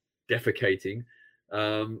and defecating.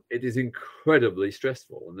 It is incredibly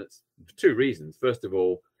stressful, and that's for two reasons. First of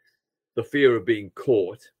all, the fear of being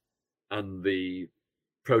caught and the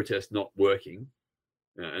protest not working,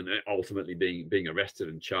 and ultimately being arrested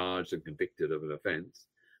and charged and convicted of an offence,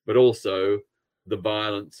 but also the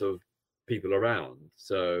violence of people around.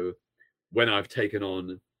 So when I've taken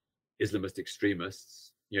on Islamist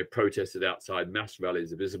extremists, protested outside mass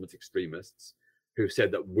rallies of Islamist extremists who've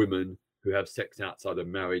said that women who have sex outside of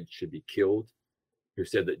marriage should be killed, who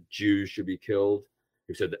said that Jews should be killed,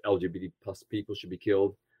 who said that LGBT plus people should be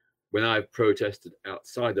killed. When I've protested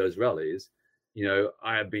outside those rallies,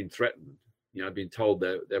 I have been threatened. I've been told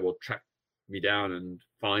that they will track me down and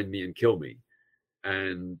find me and kill me.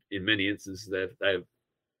 And in many instances, they've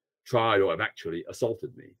tried or have actually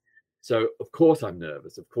assaulted me. So of course I'm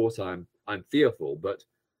nervous. Of course I'm fearful, but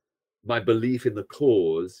my belief in the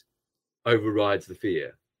cause overrides the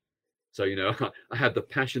fear. So, I have the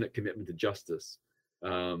passionate commitment to justice,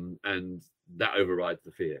 and that overrides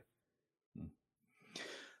the fear.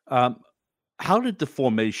 How did the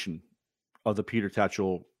formation of the Peter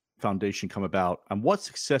Tatchell Foundation come about, and what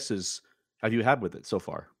successes have you had with it so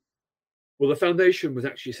far? Well, the foundation was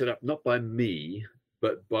actually set up not by me,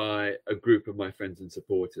 but by a group of my friends and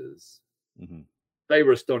supporters. Mm-hmm. They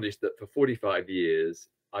were astonished that for 45 years,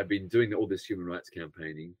 I've been doing all this human rights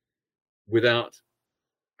campaigning without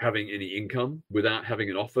having any income, without having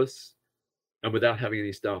an office, and without having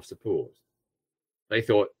any staff support. They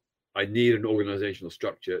thought I need an organizational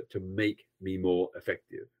structure to make me more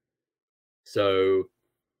effective. So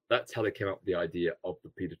that's how they came up with the idea of the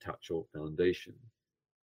Peter Tatchell Foundation.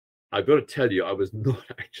 I've got to tell you, I was not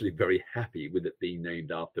actually very happy with it being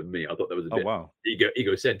named after me. I thought that was a bit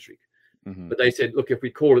egocentric. Mm-hmm. But they said, look, if we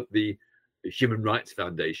call it the Human Rights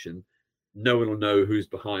Foundation, no one will know who's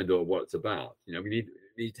behind or what it's about. We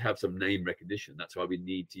need to have some name recognition. That's why we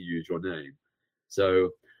need to use your name.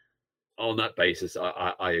 So on that basis,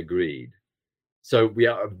 I agreed. So we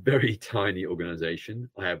are a very tiny organization.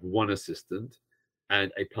 I have one assistant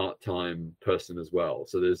and a part-time person as well.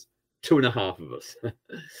 So there's 2.5 of us.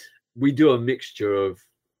 We do a mixture of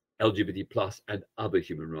LGBT plus and other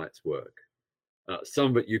human rights work.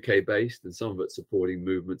 Some of it UK based and some of it supporting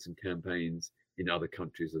movements and campaigns in other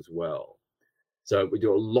countries as well. So we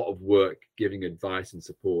do a lot of work giving advice and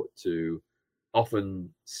support to often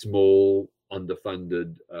small,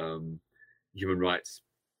 underfunded human rights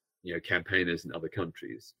campaigners in other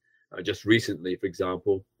countries. Just recently, for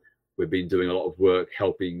example, we've been doing a lot of work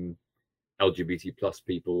helping LGBT plus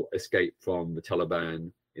people escape from the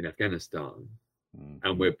Taliban in Afghanistan. Mm-hmm.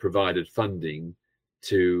 And we've provided funding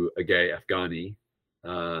to a gay Afghani,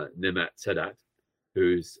 Nemat Sadat,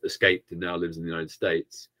 who's escaped and now lives in the United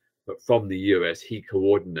States. But from the US, he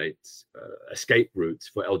coordinates escape routes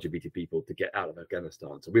for LGBT people to get out of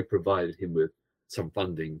Afghanistan. So we've provided him with some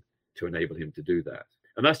funding to enable him to do that.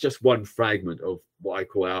 And that's just one fragment of what I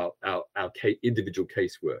call our individual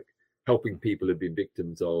casework, helping people who've been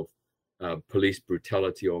victims of police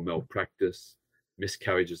brutality or malpractice,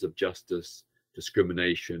 miscarriages of justice,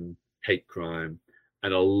 discrimination, hate crime,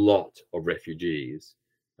 and a lot of refugees,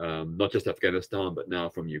 not just Afghanistan, but now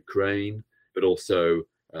from Ukraine, but also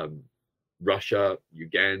Russia,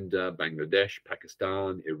 Uganda, Bangladesh,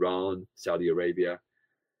 Pakistan, Iran, Saudi Arabia.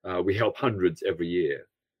 We help hundreds every year.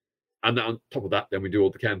 And on top of that, then we do all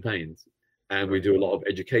the campaigns and we do a lot of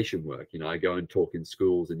education work. I go and talk in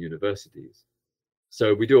schools and universities.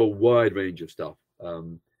 So we do a wide range of stuff.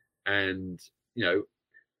 And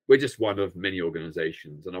we're just one of many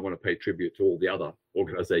organizations. And I want to pay tribute to all the other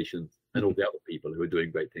organizations and all the other people who are doing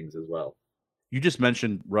great things as well. You just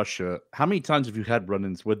mentioned Russia. How many times have you had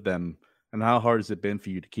run-ins with them? And how hard has it been for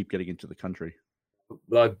you to keep getting into the country?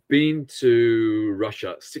 Well, I've been to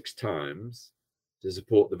Russia 6 times to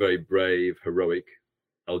support the very brave, heroic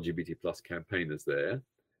LGBT plus campaigners there.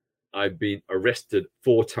 I've been arrested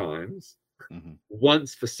 4 times. Mm-hmm.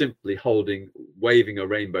 Once for simply waving a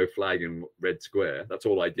rainbow flag in Red Square. That's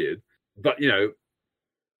all I did. But,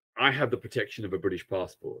 I have the protection of a British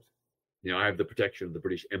passport. I have the protection of the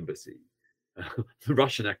British embassy. The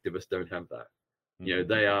Russian activists don't have that. Mm-hmm.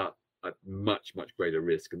 They are at much, much greater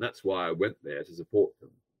risk. And that's why I went there to support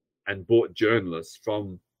them and brought journalists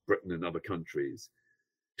from Britain and other countries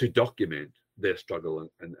to document their struggle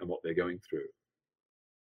and what they're going through.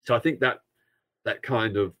 So I think that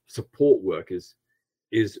kind of support work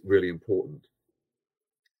is really important.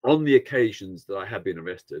 On the occasions that I have been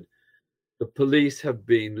arrested, the police have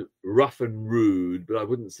been rough and rude, but I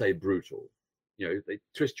wouldn't say brutal. They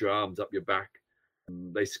twist your arms up your back,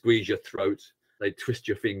 they squeeze your throat, they twist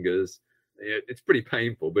your fingers. It's pretty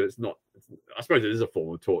painful, but it's not. I suppose it is a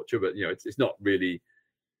form of torture, but it's not really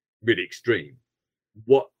extreme.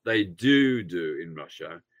 What they do in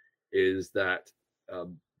Russia is that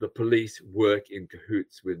the police work in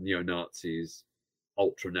cahoots with neo-Nazis,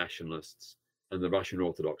 ultra-nationalists, and the Russian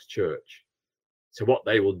Orthodox Church. So what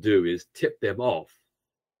they will do is tip them off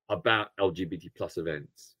about LGBT plus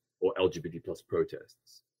events or LGBT plus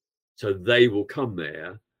protests. So they will come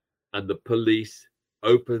there and the police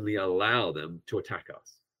openly allow them to attack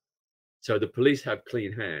us. So the police have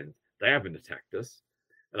clean hands. They haven't attacked us.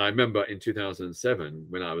 And I remember in 2007,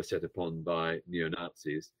 when I was set upon by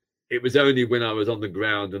neo-Nazis, it was only when I was on the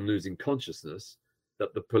ground and losing consciousness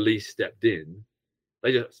that the police stepped in.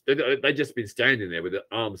 They just been standing there with their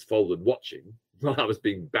arms folded watching while I was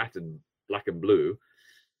being battered black and blue.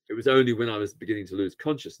 It was only when I was beginning to lose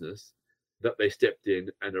consciousness that they stepped in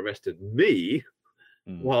and arrested me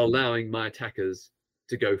while allowing my attackers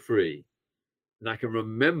to go free. And I can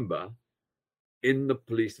remember in the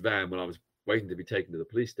police van when I was waiting to be taken to the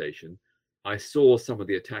police station, I saw some of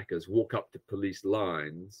the attackers walk up to police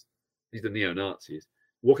lines. These are neo-Nazis,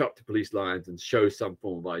 walk up to police lines and show some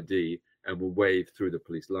form of ID and will wave through the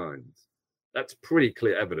police lines. That's pretty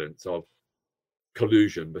clear evidence of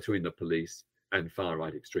collusion between the police and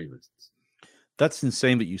far-right extremists. That's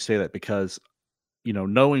insane that you say that because,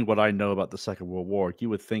 knowing what I know about the Second World War, you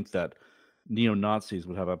would think that neo-Nazis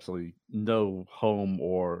would have absolutely no home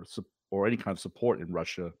or any kind of support in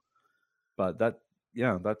Russia. But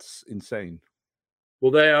that's insane.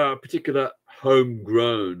 Well, they are a particular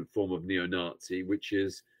homegrown form of neo-Nazi, which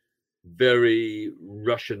is very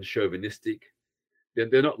Russian chauvinistic.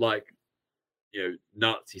 They're not like,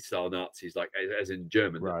 Nazi-style Nazis, like as in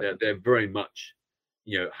German. Right. They're very much,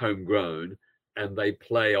 homegrown, and they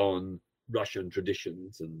play on Russian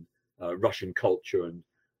traditions and Russian culture and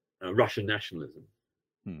Russian nationalism.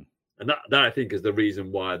 And that I think is the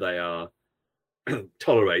reason why they are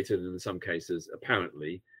tolerated and in some cases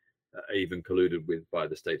apparently even colluded with by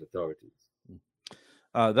the state authorities.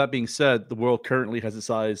 That being said, the world currently has its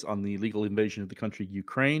eyes on the illegal invasion of the country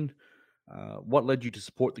Ukraine. What led you to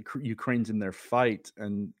support the Ukrainians in their fight,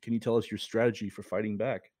 and can you tell us your strategy for fighting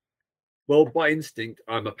back? Well, by instinct,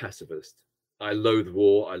 I'm a pacifist. I loathe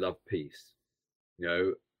war. I love peace.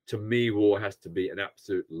 To me, war has to be an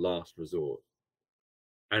absolute last resort.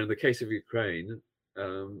 And in the case of Ukraine,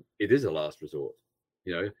 it is a last resort.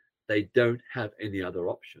 They don't have any other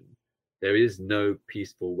option. There is no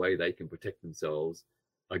peaceful way they can protect themselves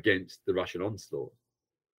against the Russian onslaught.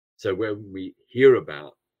 So when we hear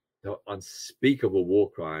about the unspeakable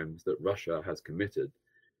war crimes that Russia has committed,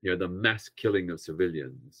 the mass killing of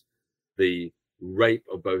civilians, the rape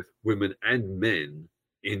of both women and men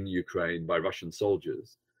in Ukraine by Russian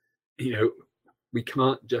soldiers, we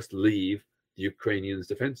can't just leave the Ukrainians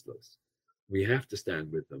defenseless. We have to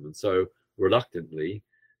stand with them. And so reluctantly,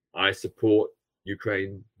 I support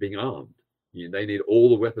Ukraine being armed. They need all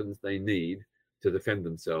the weapons they need to defend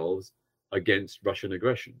themselves against Russian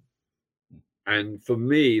aggression. And for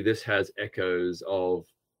me, this has echoes of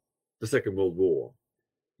the Second World War.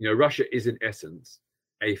 Russia is in essence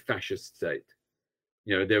a fascist state.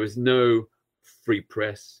 There is no free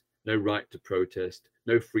press, no right to protest,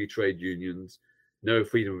 no free trade unions, no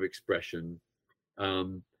freedom of expression.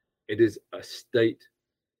 It is a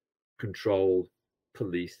state-controlled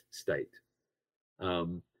police state.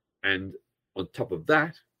 And on top of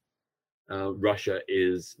that, Russia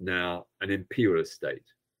is now an imperialist state.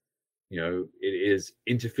 It is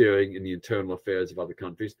interfering in the internal affairs of other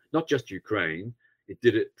countries, not just Ukraine. It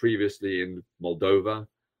did it previously in Moldova,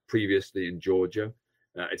 previously in Georgia.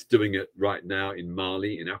 It's doing it right now in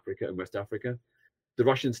Mali, in Africa and West Africa. The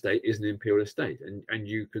Russian state is an imperialist state, and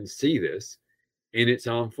you can see this in its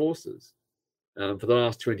armed forces. For the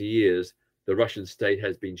last 20 years, the Russian state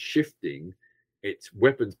has been shifting its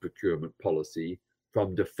weapons procurement policy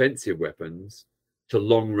from defensive weapons to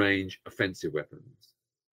long-range offensive weapons.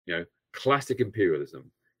 Classic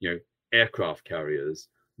imperialism, aircraft carriers,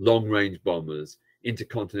 long-range bombers,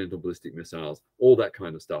 intercontinental ballistic missiles, all that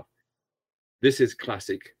kind of stuff. This is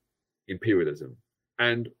classic imperialism.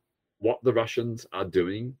 And what the Russians are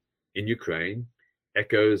doing in Ukraine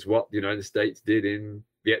echoes what the United States did in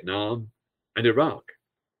Vietnam and Iraq.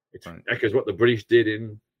 It echoes what the British did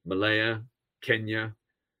in Malaya, Kenya,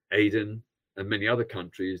 Aden, and many other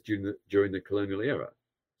countries during the colonial era.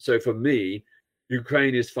 So for me,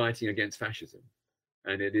 Ukraine is fighting against fascism,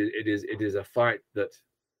 and it is a fight that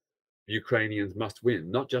Ukrainians must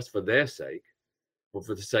win, not just for their sake, but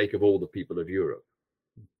for the sake of all the people of Europe.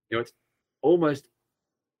 It's almost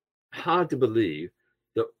hard to believe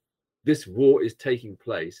that this war is taking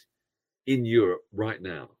place in Europe right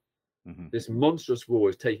now. This monstrous war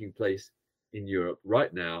is taking place in Europe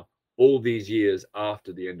right now, all these years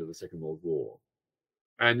after the end of the Second World War.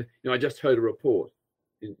 And I just heard a report.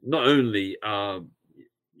 Not only are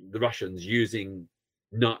the Russians using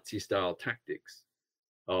Nazi-style tactics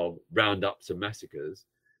of roundups and massacres,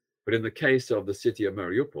 but in the case of the city of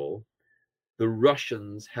Mariupol, the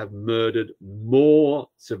Russians have murdered more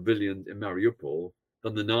civilians in Mariupol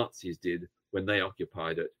than the Nazis did when they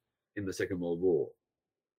occupied it in the Second World War.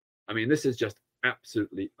 I mean, this is just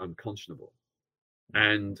absolutely unconscionable.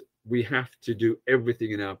 And we have to do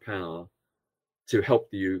everything in our power to help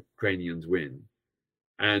the Ukrainians win.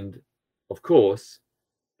 And of course,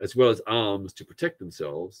 as well as arms to protect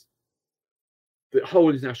themselves, the whole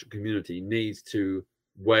international community needs to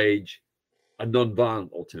wage a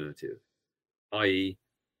non-violent alternative, i.e.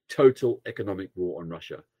 total economic war on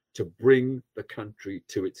Russia, to bring the country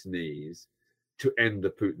to its knees, to end the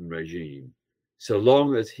Putin regime. So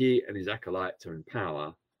long as he and his acolytes are in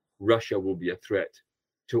power, Russia will be a threat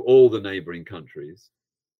to all the neighboring countries,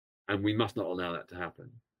 and we must not allow that to happen.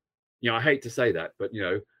 I hate to say that, but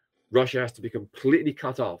Russia has to be completely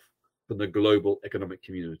cut off from the global economic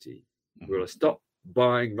community. We're going to stop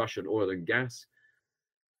buying Russian oil and gas,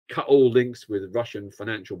 cut all links with Russian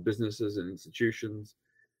financial businesses and institutions.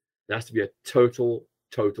 There has to be a total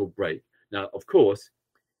break. Now, of course,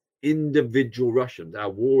 individual Russians, our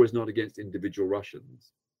war is not against individual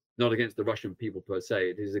Russians, not against the Russian people per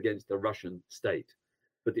se, it is against the Russian state.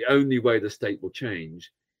 But the only way the state will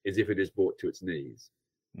change is if it is brought to its knees.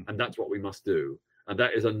 And that's what we must do. And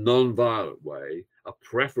that is a non-violent way, a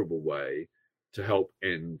preferable way to help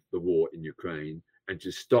end the war in Ukraine and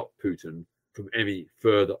to stop Putin from any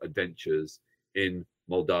further adventures in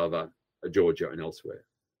Moldova, Georgia, and elsewhere.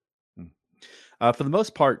 For the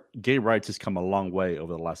most part, gay rights has come a long way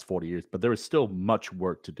over the last 40 years, but there is still much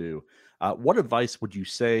work to do. What advice would you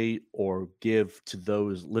say or give to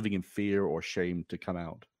those living in fear or shame to come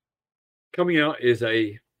out? Coming out is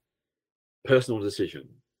a personal decision.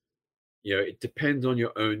 It depends on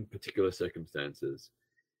your own particular circumstances.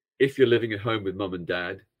 If you're living at home with mum and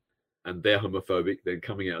dad and they're homophobic, then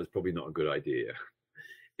coming out is probably not a good idea.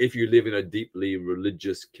 If you live in a deeply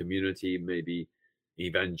religious community, maybe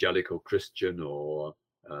evangelical Christian or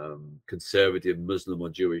conservative Muslim or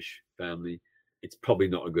Jewish family, it's probably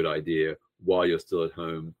not a good idea while you're still at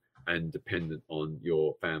home and dependent on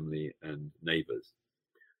your family and neighbors.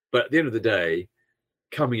 But at the end of the day,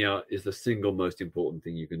 coming out is the single most important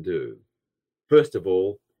thing you can do. First of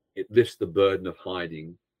all, it lifts the burden of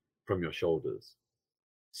hiding from your shoulders.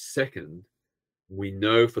 Second, we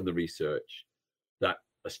know from the research that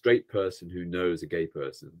a straight person who knows a gay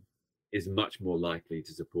person is much more likely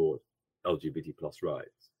to support LGBT plus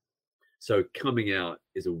rights. So coming out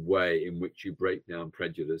is a way in which you break down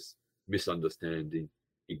prejudice, misunderstanding,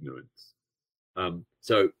 ignorance.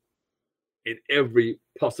 So in every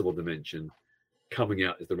possible dimension, coming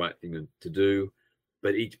out is the right thing to do,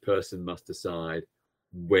 but each person must decide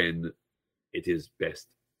when it is best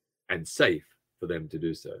and safe for them to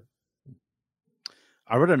do so.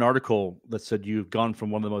 I read an article that said you've gone from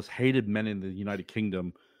one of the most hated men in the United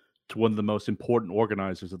Kingdom to one of the most important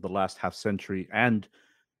organizers of the last half century, and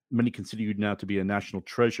many consider you now to be a national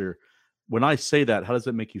treasure. When I say that, how does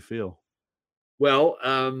it make you feel? Well,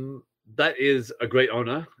 that is a great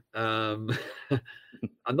honor. I'm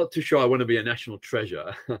not too sure I want to be a national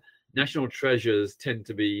treasure. National treasures tend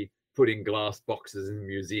to be put in glass boxes in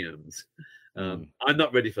museums. I'm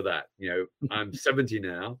not ready for that. I'm 70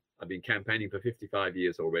 now. I've been campaigning for 55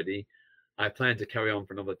 years already. I plan to carry on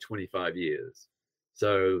for another 25 years.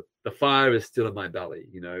 So the fire is still in my belly.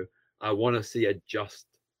 I want to see a just,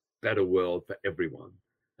 better world for everyone.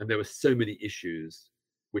 And there are so many issues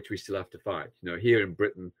which we still have to fight. Here in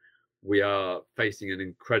Britain, we are facing an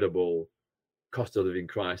incredible cost of living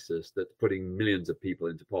crisis that's putting millions of people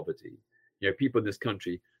into poverty. People in this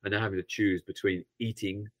country are now having to choose between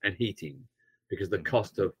eating and heating because the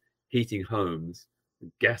cost of heating homes,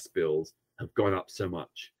 gas bills have gone up so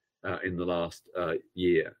much in the last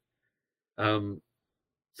year.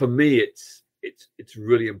 For me, it's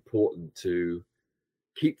really important to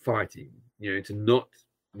keep fighting, to not,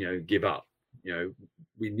 give up.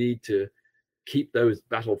 We need to keep those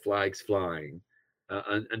battle flags flying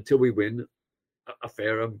until we win a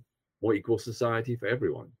fairer, more equal society for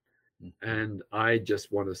everyone. And I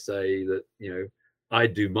just want to say that, I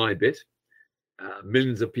do my bit,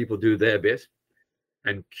 millions of people do their bit,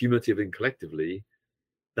 and cumulatively and collectively,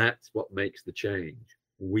 that's what makes the change.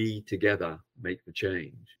 We together make the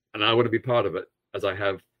change. And I want to be part of it, as I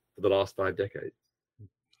have for the last 5 decades.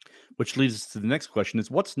 Which leads us to the next question: is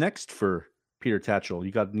what's next for Peter Tatchell? You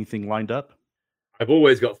got anything lined up? I've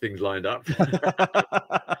always got things lined up,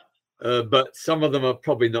 but some of them are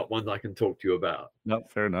probably not ones I can talk to you about. No,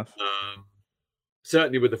 fair enough.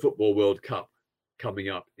 Certainly with the Football World Cup coming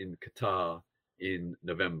up in Qatar in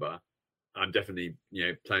November, I'm definitely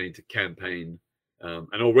planning to campaign,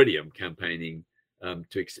 and already I'm campaigning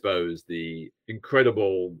to expose the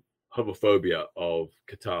incredible homophobia of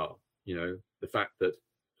Qatar. The fact that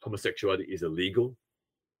homosexuality is illegal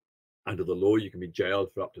under the law. You can be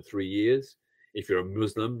jailed for up to 3 years. If you're a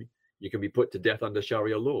Muslim, you can be put to death under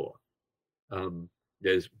Sharia law.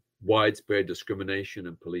 There's widespread discrimination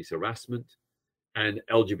and police harassment, and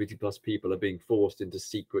LGBT plus people are being forced into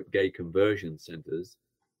secret gay conversion centers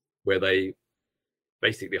where they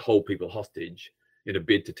basically hold people hostage in a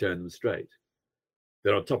bid to turn them straight.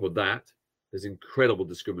 Then on top of that, there's incredible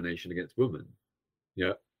discrimination against women.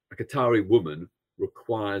 A Qatari woman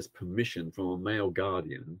requires permission from a male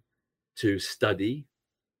guardian to study,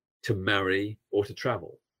 to marry, or to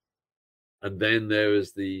travel. And then there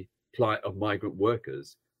is the plight of migrant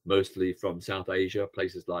workers, mostly from South Asia,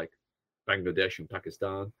 places like Bangladesh and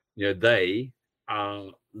Pakistan. They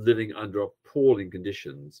are living under appalling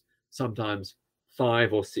conditions, sometimes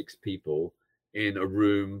 5 or 6 people in a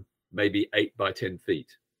room, maybe 8 by 10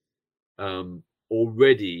 feet.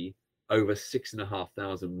 Already over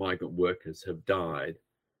 6,500 migrant workers have died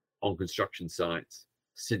on construction sites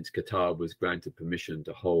since Qatar was granted permission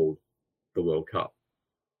to hold the World Cup.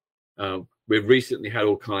 We've recently had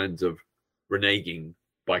all kinds of reneging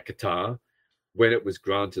by Qatar. When it was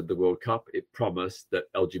granted the World Cup, it promised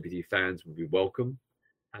that LGBT fans would be welcome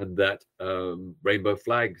and that rainbow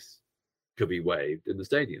flags could be waved in the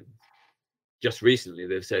stadium. Just recently,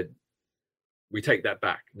 they've said, we take that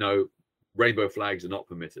back. No, rainbow flags are not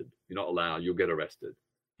permitted. You're not allowed. You'll get arrested.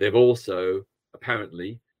 They've also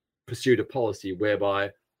apparently pursued a policy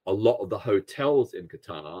whereby a lot of the hotels in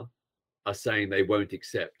Qatar are saying they won't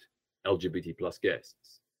accept LGBT plus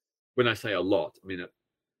guests. When I say a lot, I mean,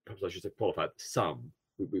 perhaps I should say qualified, some.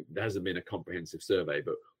 There hasn't been a comprehensive survey,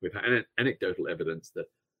 but we've had anecdotal evidence that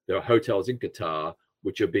there are hotels in Qatar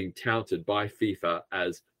which are being touted by FIFA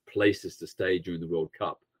as places to stay during the World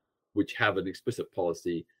Cup, which have an explicit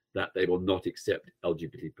policy that they will not accept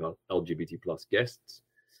LGBT plus guests.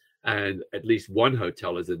 And at least one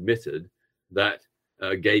hotel has admitted that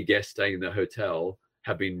gay guests staying in the hotel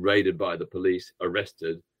have been raided by the police,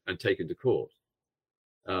 arrested, and taken to court.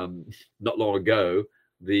 Not long ago,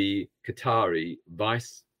 the Qatari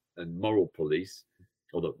vice and moral police,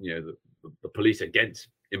 or the police against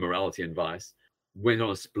immorality and vice, went on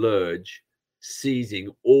a splurge,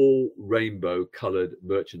 seizing all rainbow-colored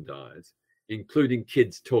merchandise, including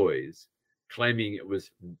kids' toys, claiming it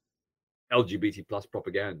was LGBT plus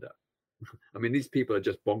propaganda. I mean, these people are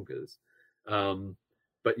just bonkers.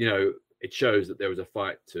 But it shows that there was a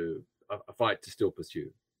fight to still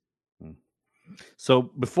pursue. So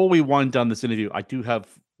before we wind down this interview, I do have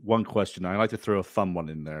one question. I like to throw a fun one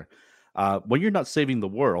in there. When you're not saving the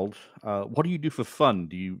world, what do you do for fun?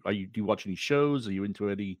 Do you watch any shows? Are you into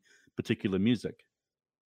any particular music?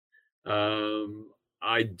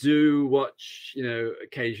 I do watch,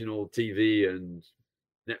 occasional TV and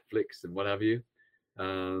Netflix and what have you.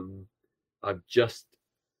 I've just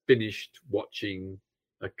finished watching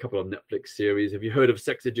a couple of Netflix series. Have you heard of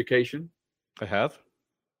Sex Education? I have.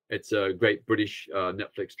 It's a great British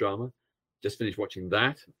Netflix drama. Just finished watching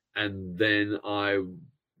that. And then I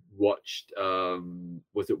watched,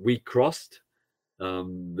 was it We Crossed?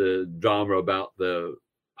 The drama about the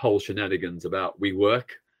whole shenanigans about WeWork,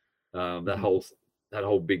 that whole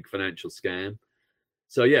big financial scam.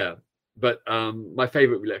 So yeah, but my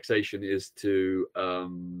favorite relaxation is to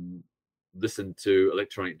listen to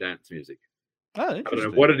electronic dance music. Oh, I don't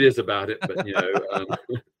know what it is about it, but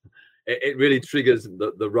it really triggers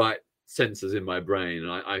the right sensors in my brain.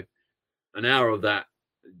 And an hour of that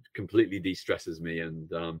completely de-stresses me, and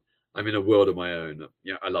I'm in a world of my own.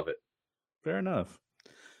 I love it. Fair enough.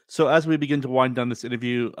 So as we begin to wind down this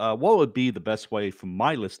interview, what would be the best way for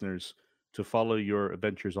my listeners to follow your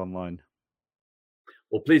adventures online?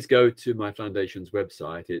 Well, please go to my foundation's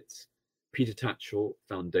website. It's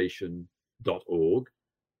petertatchellfoundation.org.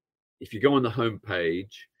 If you go on the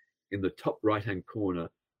homepage, in the top right-hand corner,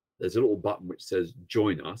 there's a little button which says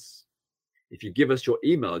Join Us. If you give us your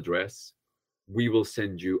email address, we will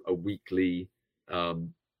send you a weekly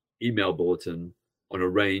email bulletin on a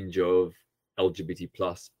range of LGBT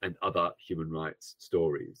plus and other human rights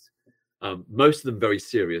stories. Most of them very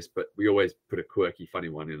serious, but we always put a quirky, funny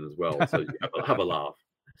one in as well. So you have a laugh.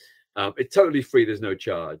 It's totally free. There's no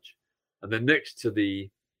charge. And then next to the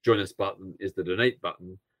Join Us button is the Donate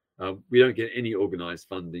button. We don't get any organized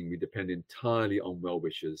funding. We depend entirely on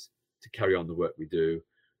well-wishers to carry on the work we do.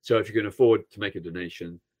 So if you can afford to make a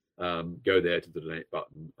donation, go there to the donate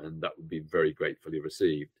button, and that would be very gratefully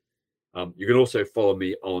received. You can also follow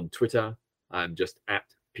me on Twitter. I'm just at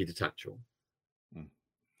Peter Tatchell.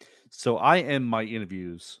 So I end my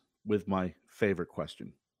interviews with my favorite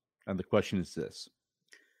question. And the question is this.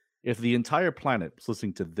 If the entire planet was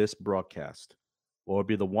listening to this broadcast, what would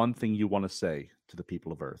be the one thing you want to say to the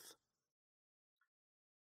people of Earth?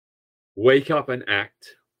 Wake up and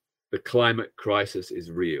act. The climate crisis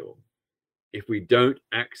is real. If we don't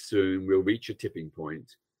act soon, we'll reach a tipping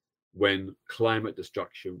point when climate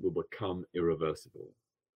destruction will become irreversible.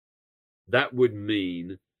 That would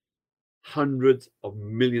mean hundreds of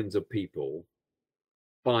millions of people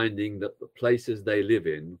finding that the places they live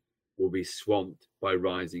in will be swamped by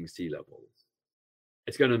rising sea levels.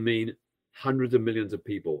 It's going to mean hundreds of millions of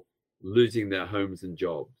people losing their homes and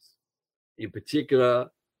jobs. In particular,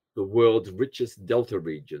 the world's richest delta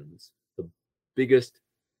regions, the biggest,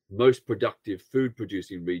 most productive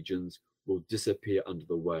food-producing regions, will disappear under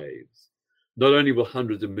the waves. Not only will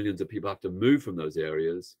hundreds of millions of people have to move from those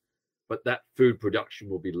areas, but that food production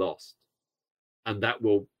will be lost. And that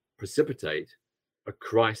will precipitate a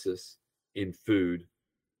crisis in food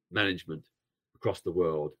management across the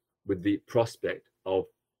world, with the prospect of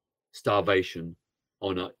starvation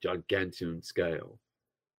on a gigantic scale.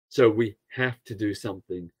 So we have to do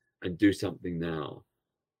something, and do something now.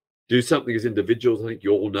 Do something as individuals. I think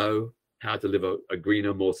you all know how to live a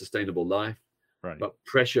greener, more sustainable life. Right. But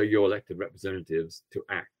pressure your elected representatives to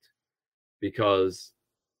act, because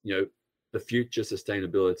the future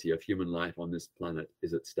sustainability of human life on this planet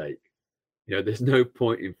is at stake. There's no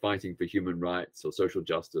point in fighting for human rights or social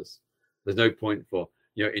justice. There's no point for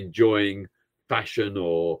enjoying fashion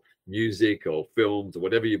or music or films or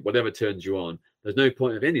whatever turns you on. There's no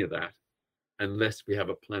point of any of that unless we have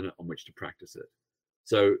a planet on which to practice it.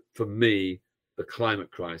 So for me, the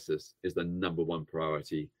climate crisis is the number one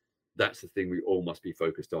priority. That's the thing we all must be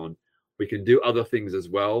focused on. We can do other things as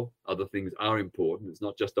well. Other things are important. It's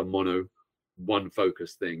not just a one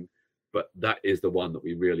focus thing, but that is the one that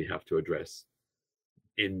we really have to address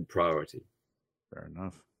in priority. Fair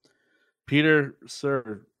enough. Peter,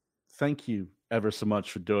 sir, thank you ever so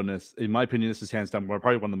much for doing this. In my opinion, this is hands down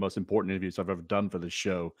probably one of the most important interviews I've ever done for this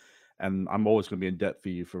show. And I'm always going to be in debt for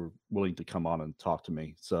you for willing to come on and talk to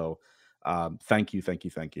me. So thank you.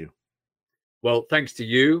 Well, thanks to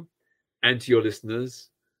you and to your listeners.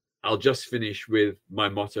 I'll just finish with my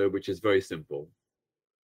motto, which is very simple.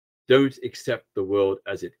 Don't accept the world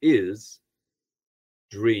as it is.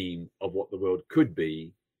 Dream of what the world could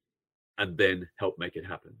be, and then help make it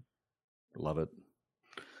happen. Love it.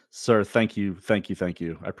 Sir, thank you.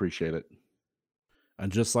 I appreciate it.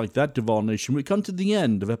 And just like that, Duval Nation, we come to the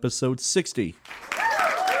end of episode 60.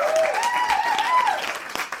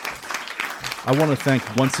 I want to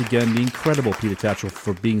thank once again the incredible Peter Tatchell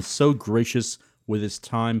for being so gracious with his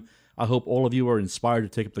time. I hope all of you are inspired to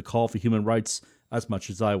take up the call for human rights as much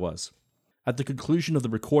as I was. At the conclusion of the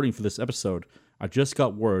recording for this episode, I just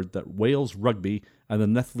got word that Wales Rugby and the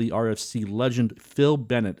Netherley RFC legend Phil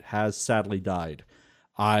Bennett has sadly died.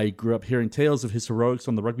 I grew up hearing tales of his heroics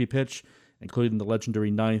on the rugby pitch, including the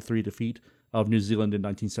legendary 9-3 defeat of New Zealand in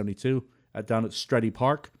 1972 down at Stretty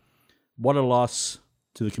Park. What a loss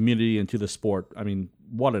to the community and to the sport. I mean,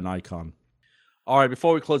 what an icon. All right,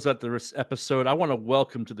 before we close out this episode, I want to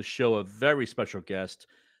welcome to the show a very special guest,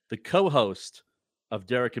 the co-host of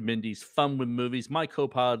Derek and Mindy's Fun with Movies, my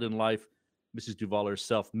co-pilot in life, Mrs. Duval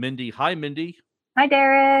herself, Mindy. Hi, Mindy. Hi,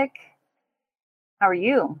 Derek. How are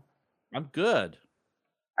you? I'm good.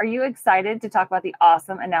 Are you excited to talk about the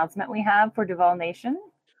awesome announcement we have for Duval Nation?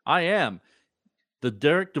 I am. The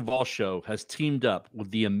Derek Duval Show has teamed up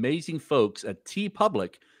with the amazing folks at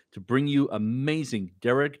TeePublic to bring you amazing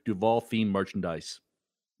Derek Duval themed merchandise.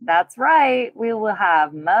 That's right. We will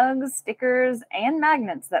have mugs, stickers, and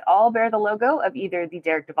magnets that all bear the logo of either the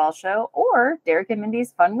Derek Duval Show or Derek and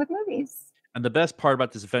Mindy's Fun with Movies. And the best part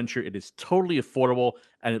about this venture, it is totally affordable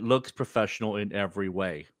and it looks professional in every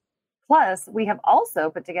way. Plus, we have also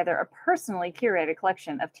put together a personally curated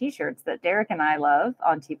collection of t-shirts that Derek and I love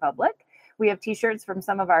on TeePublic. We have t-shirts from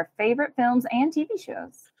some of our favorite films and TV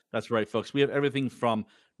shows. That's right, folks. We have everything from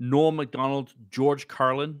Norm Macdonald, George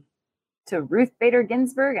Carlin, to Ruth Bader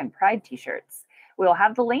Ginsburg and Pride t-shirts. We'll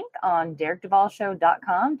have the link on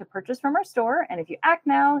DerekDuvalShow.com to purchase from our store. And if you act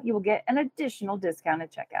now, you will get an additional discount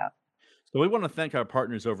at checkout. So we want to thank our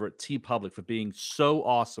partners over at TeePublic for being so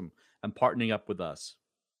awesome and partnering up with us.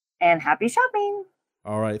 And happy shopping.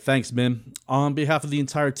 All right. Thanks, Mim. On behalf of the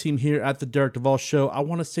entire team here at the Derek Duval Show, I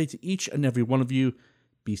want to say to each and every one of you,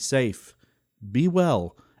 be safe, be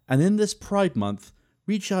well, and in this Pride Month,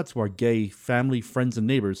 reach out to our gay family, friends, and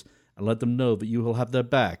neighbors and let them know that you will have their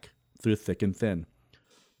back through thick and thin.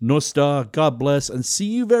 Nostar, God bless, and see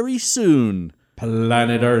you very soon,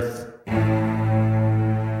 Planet Earth.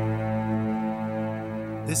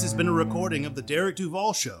 This has been a recording of The Derek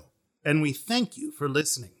Duval Show, and we thank you for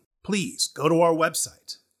listening. Please go to our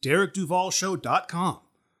website, DerekDuvalShow.com,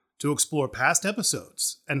 to explore past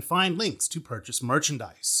episodes and find links to purchase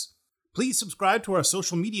merchandise. Please subscribe to our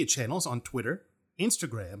social media channels on Twitter,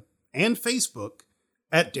 Instagram, and Facebook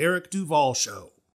at Derek Duval Show.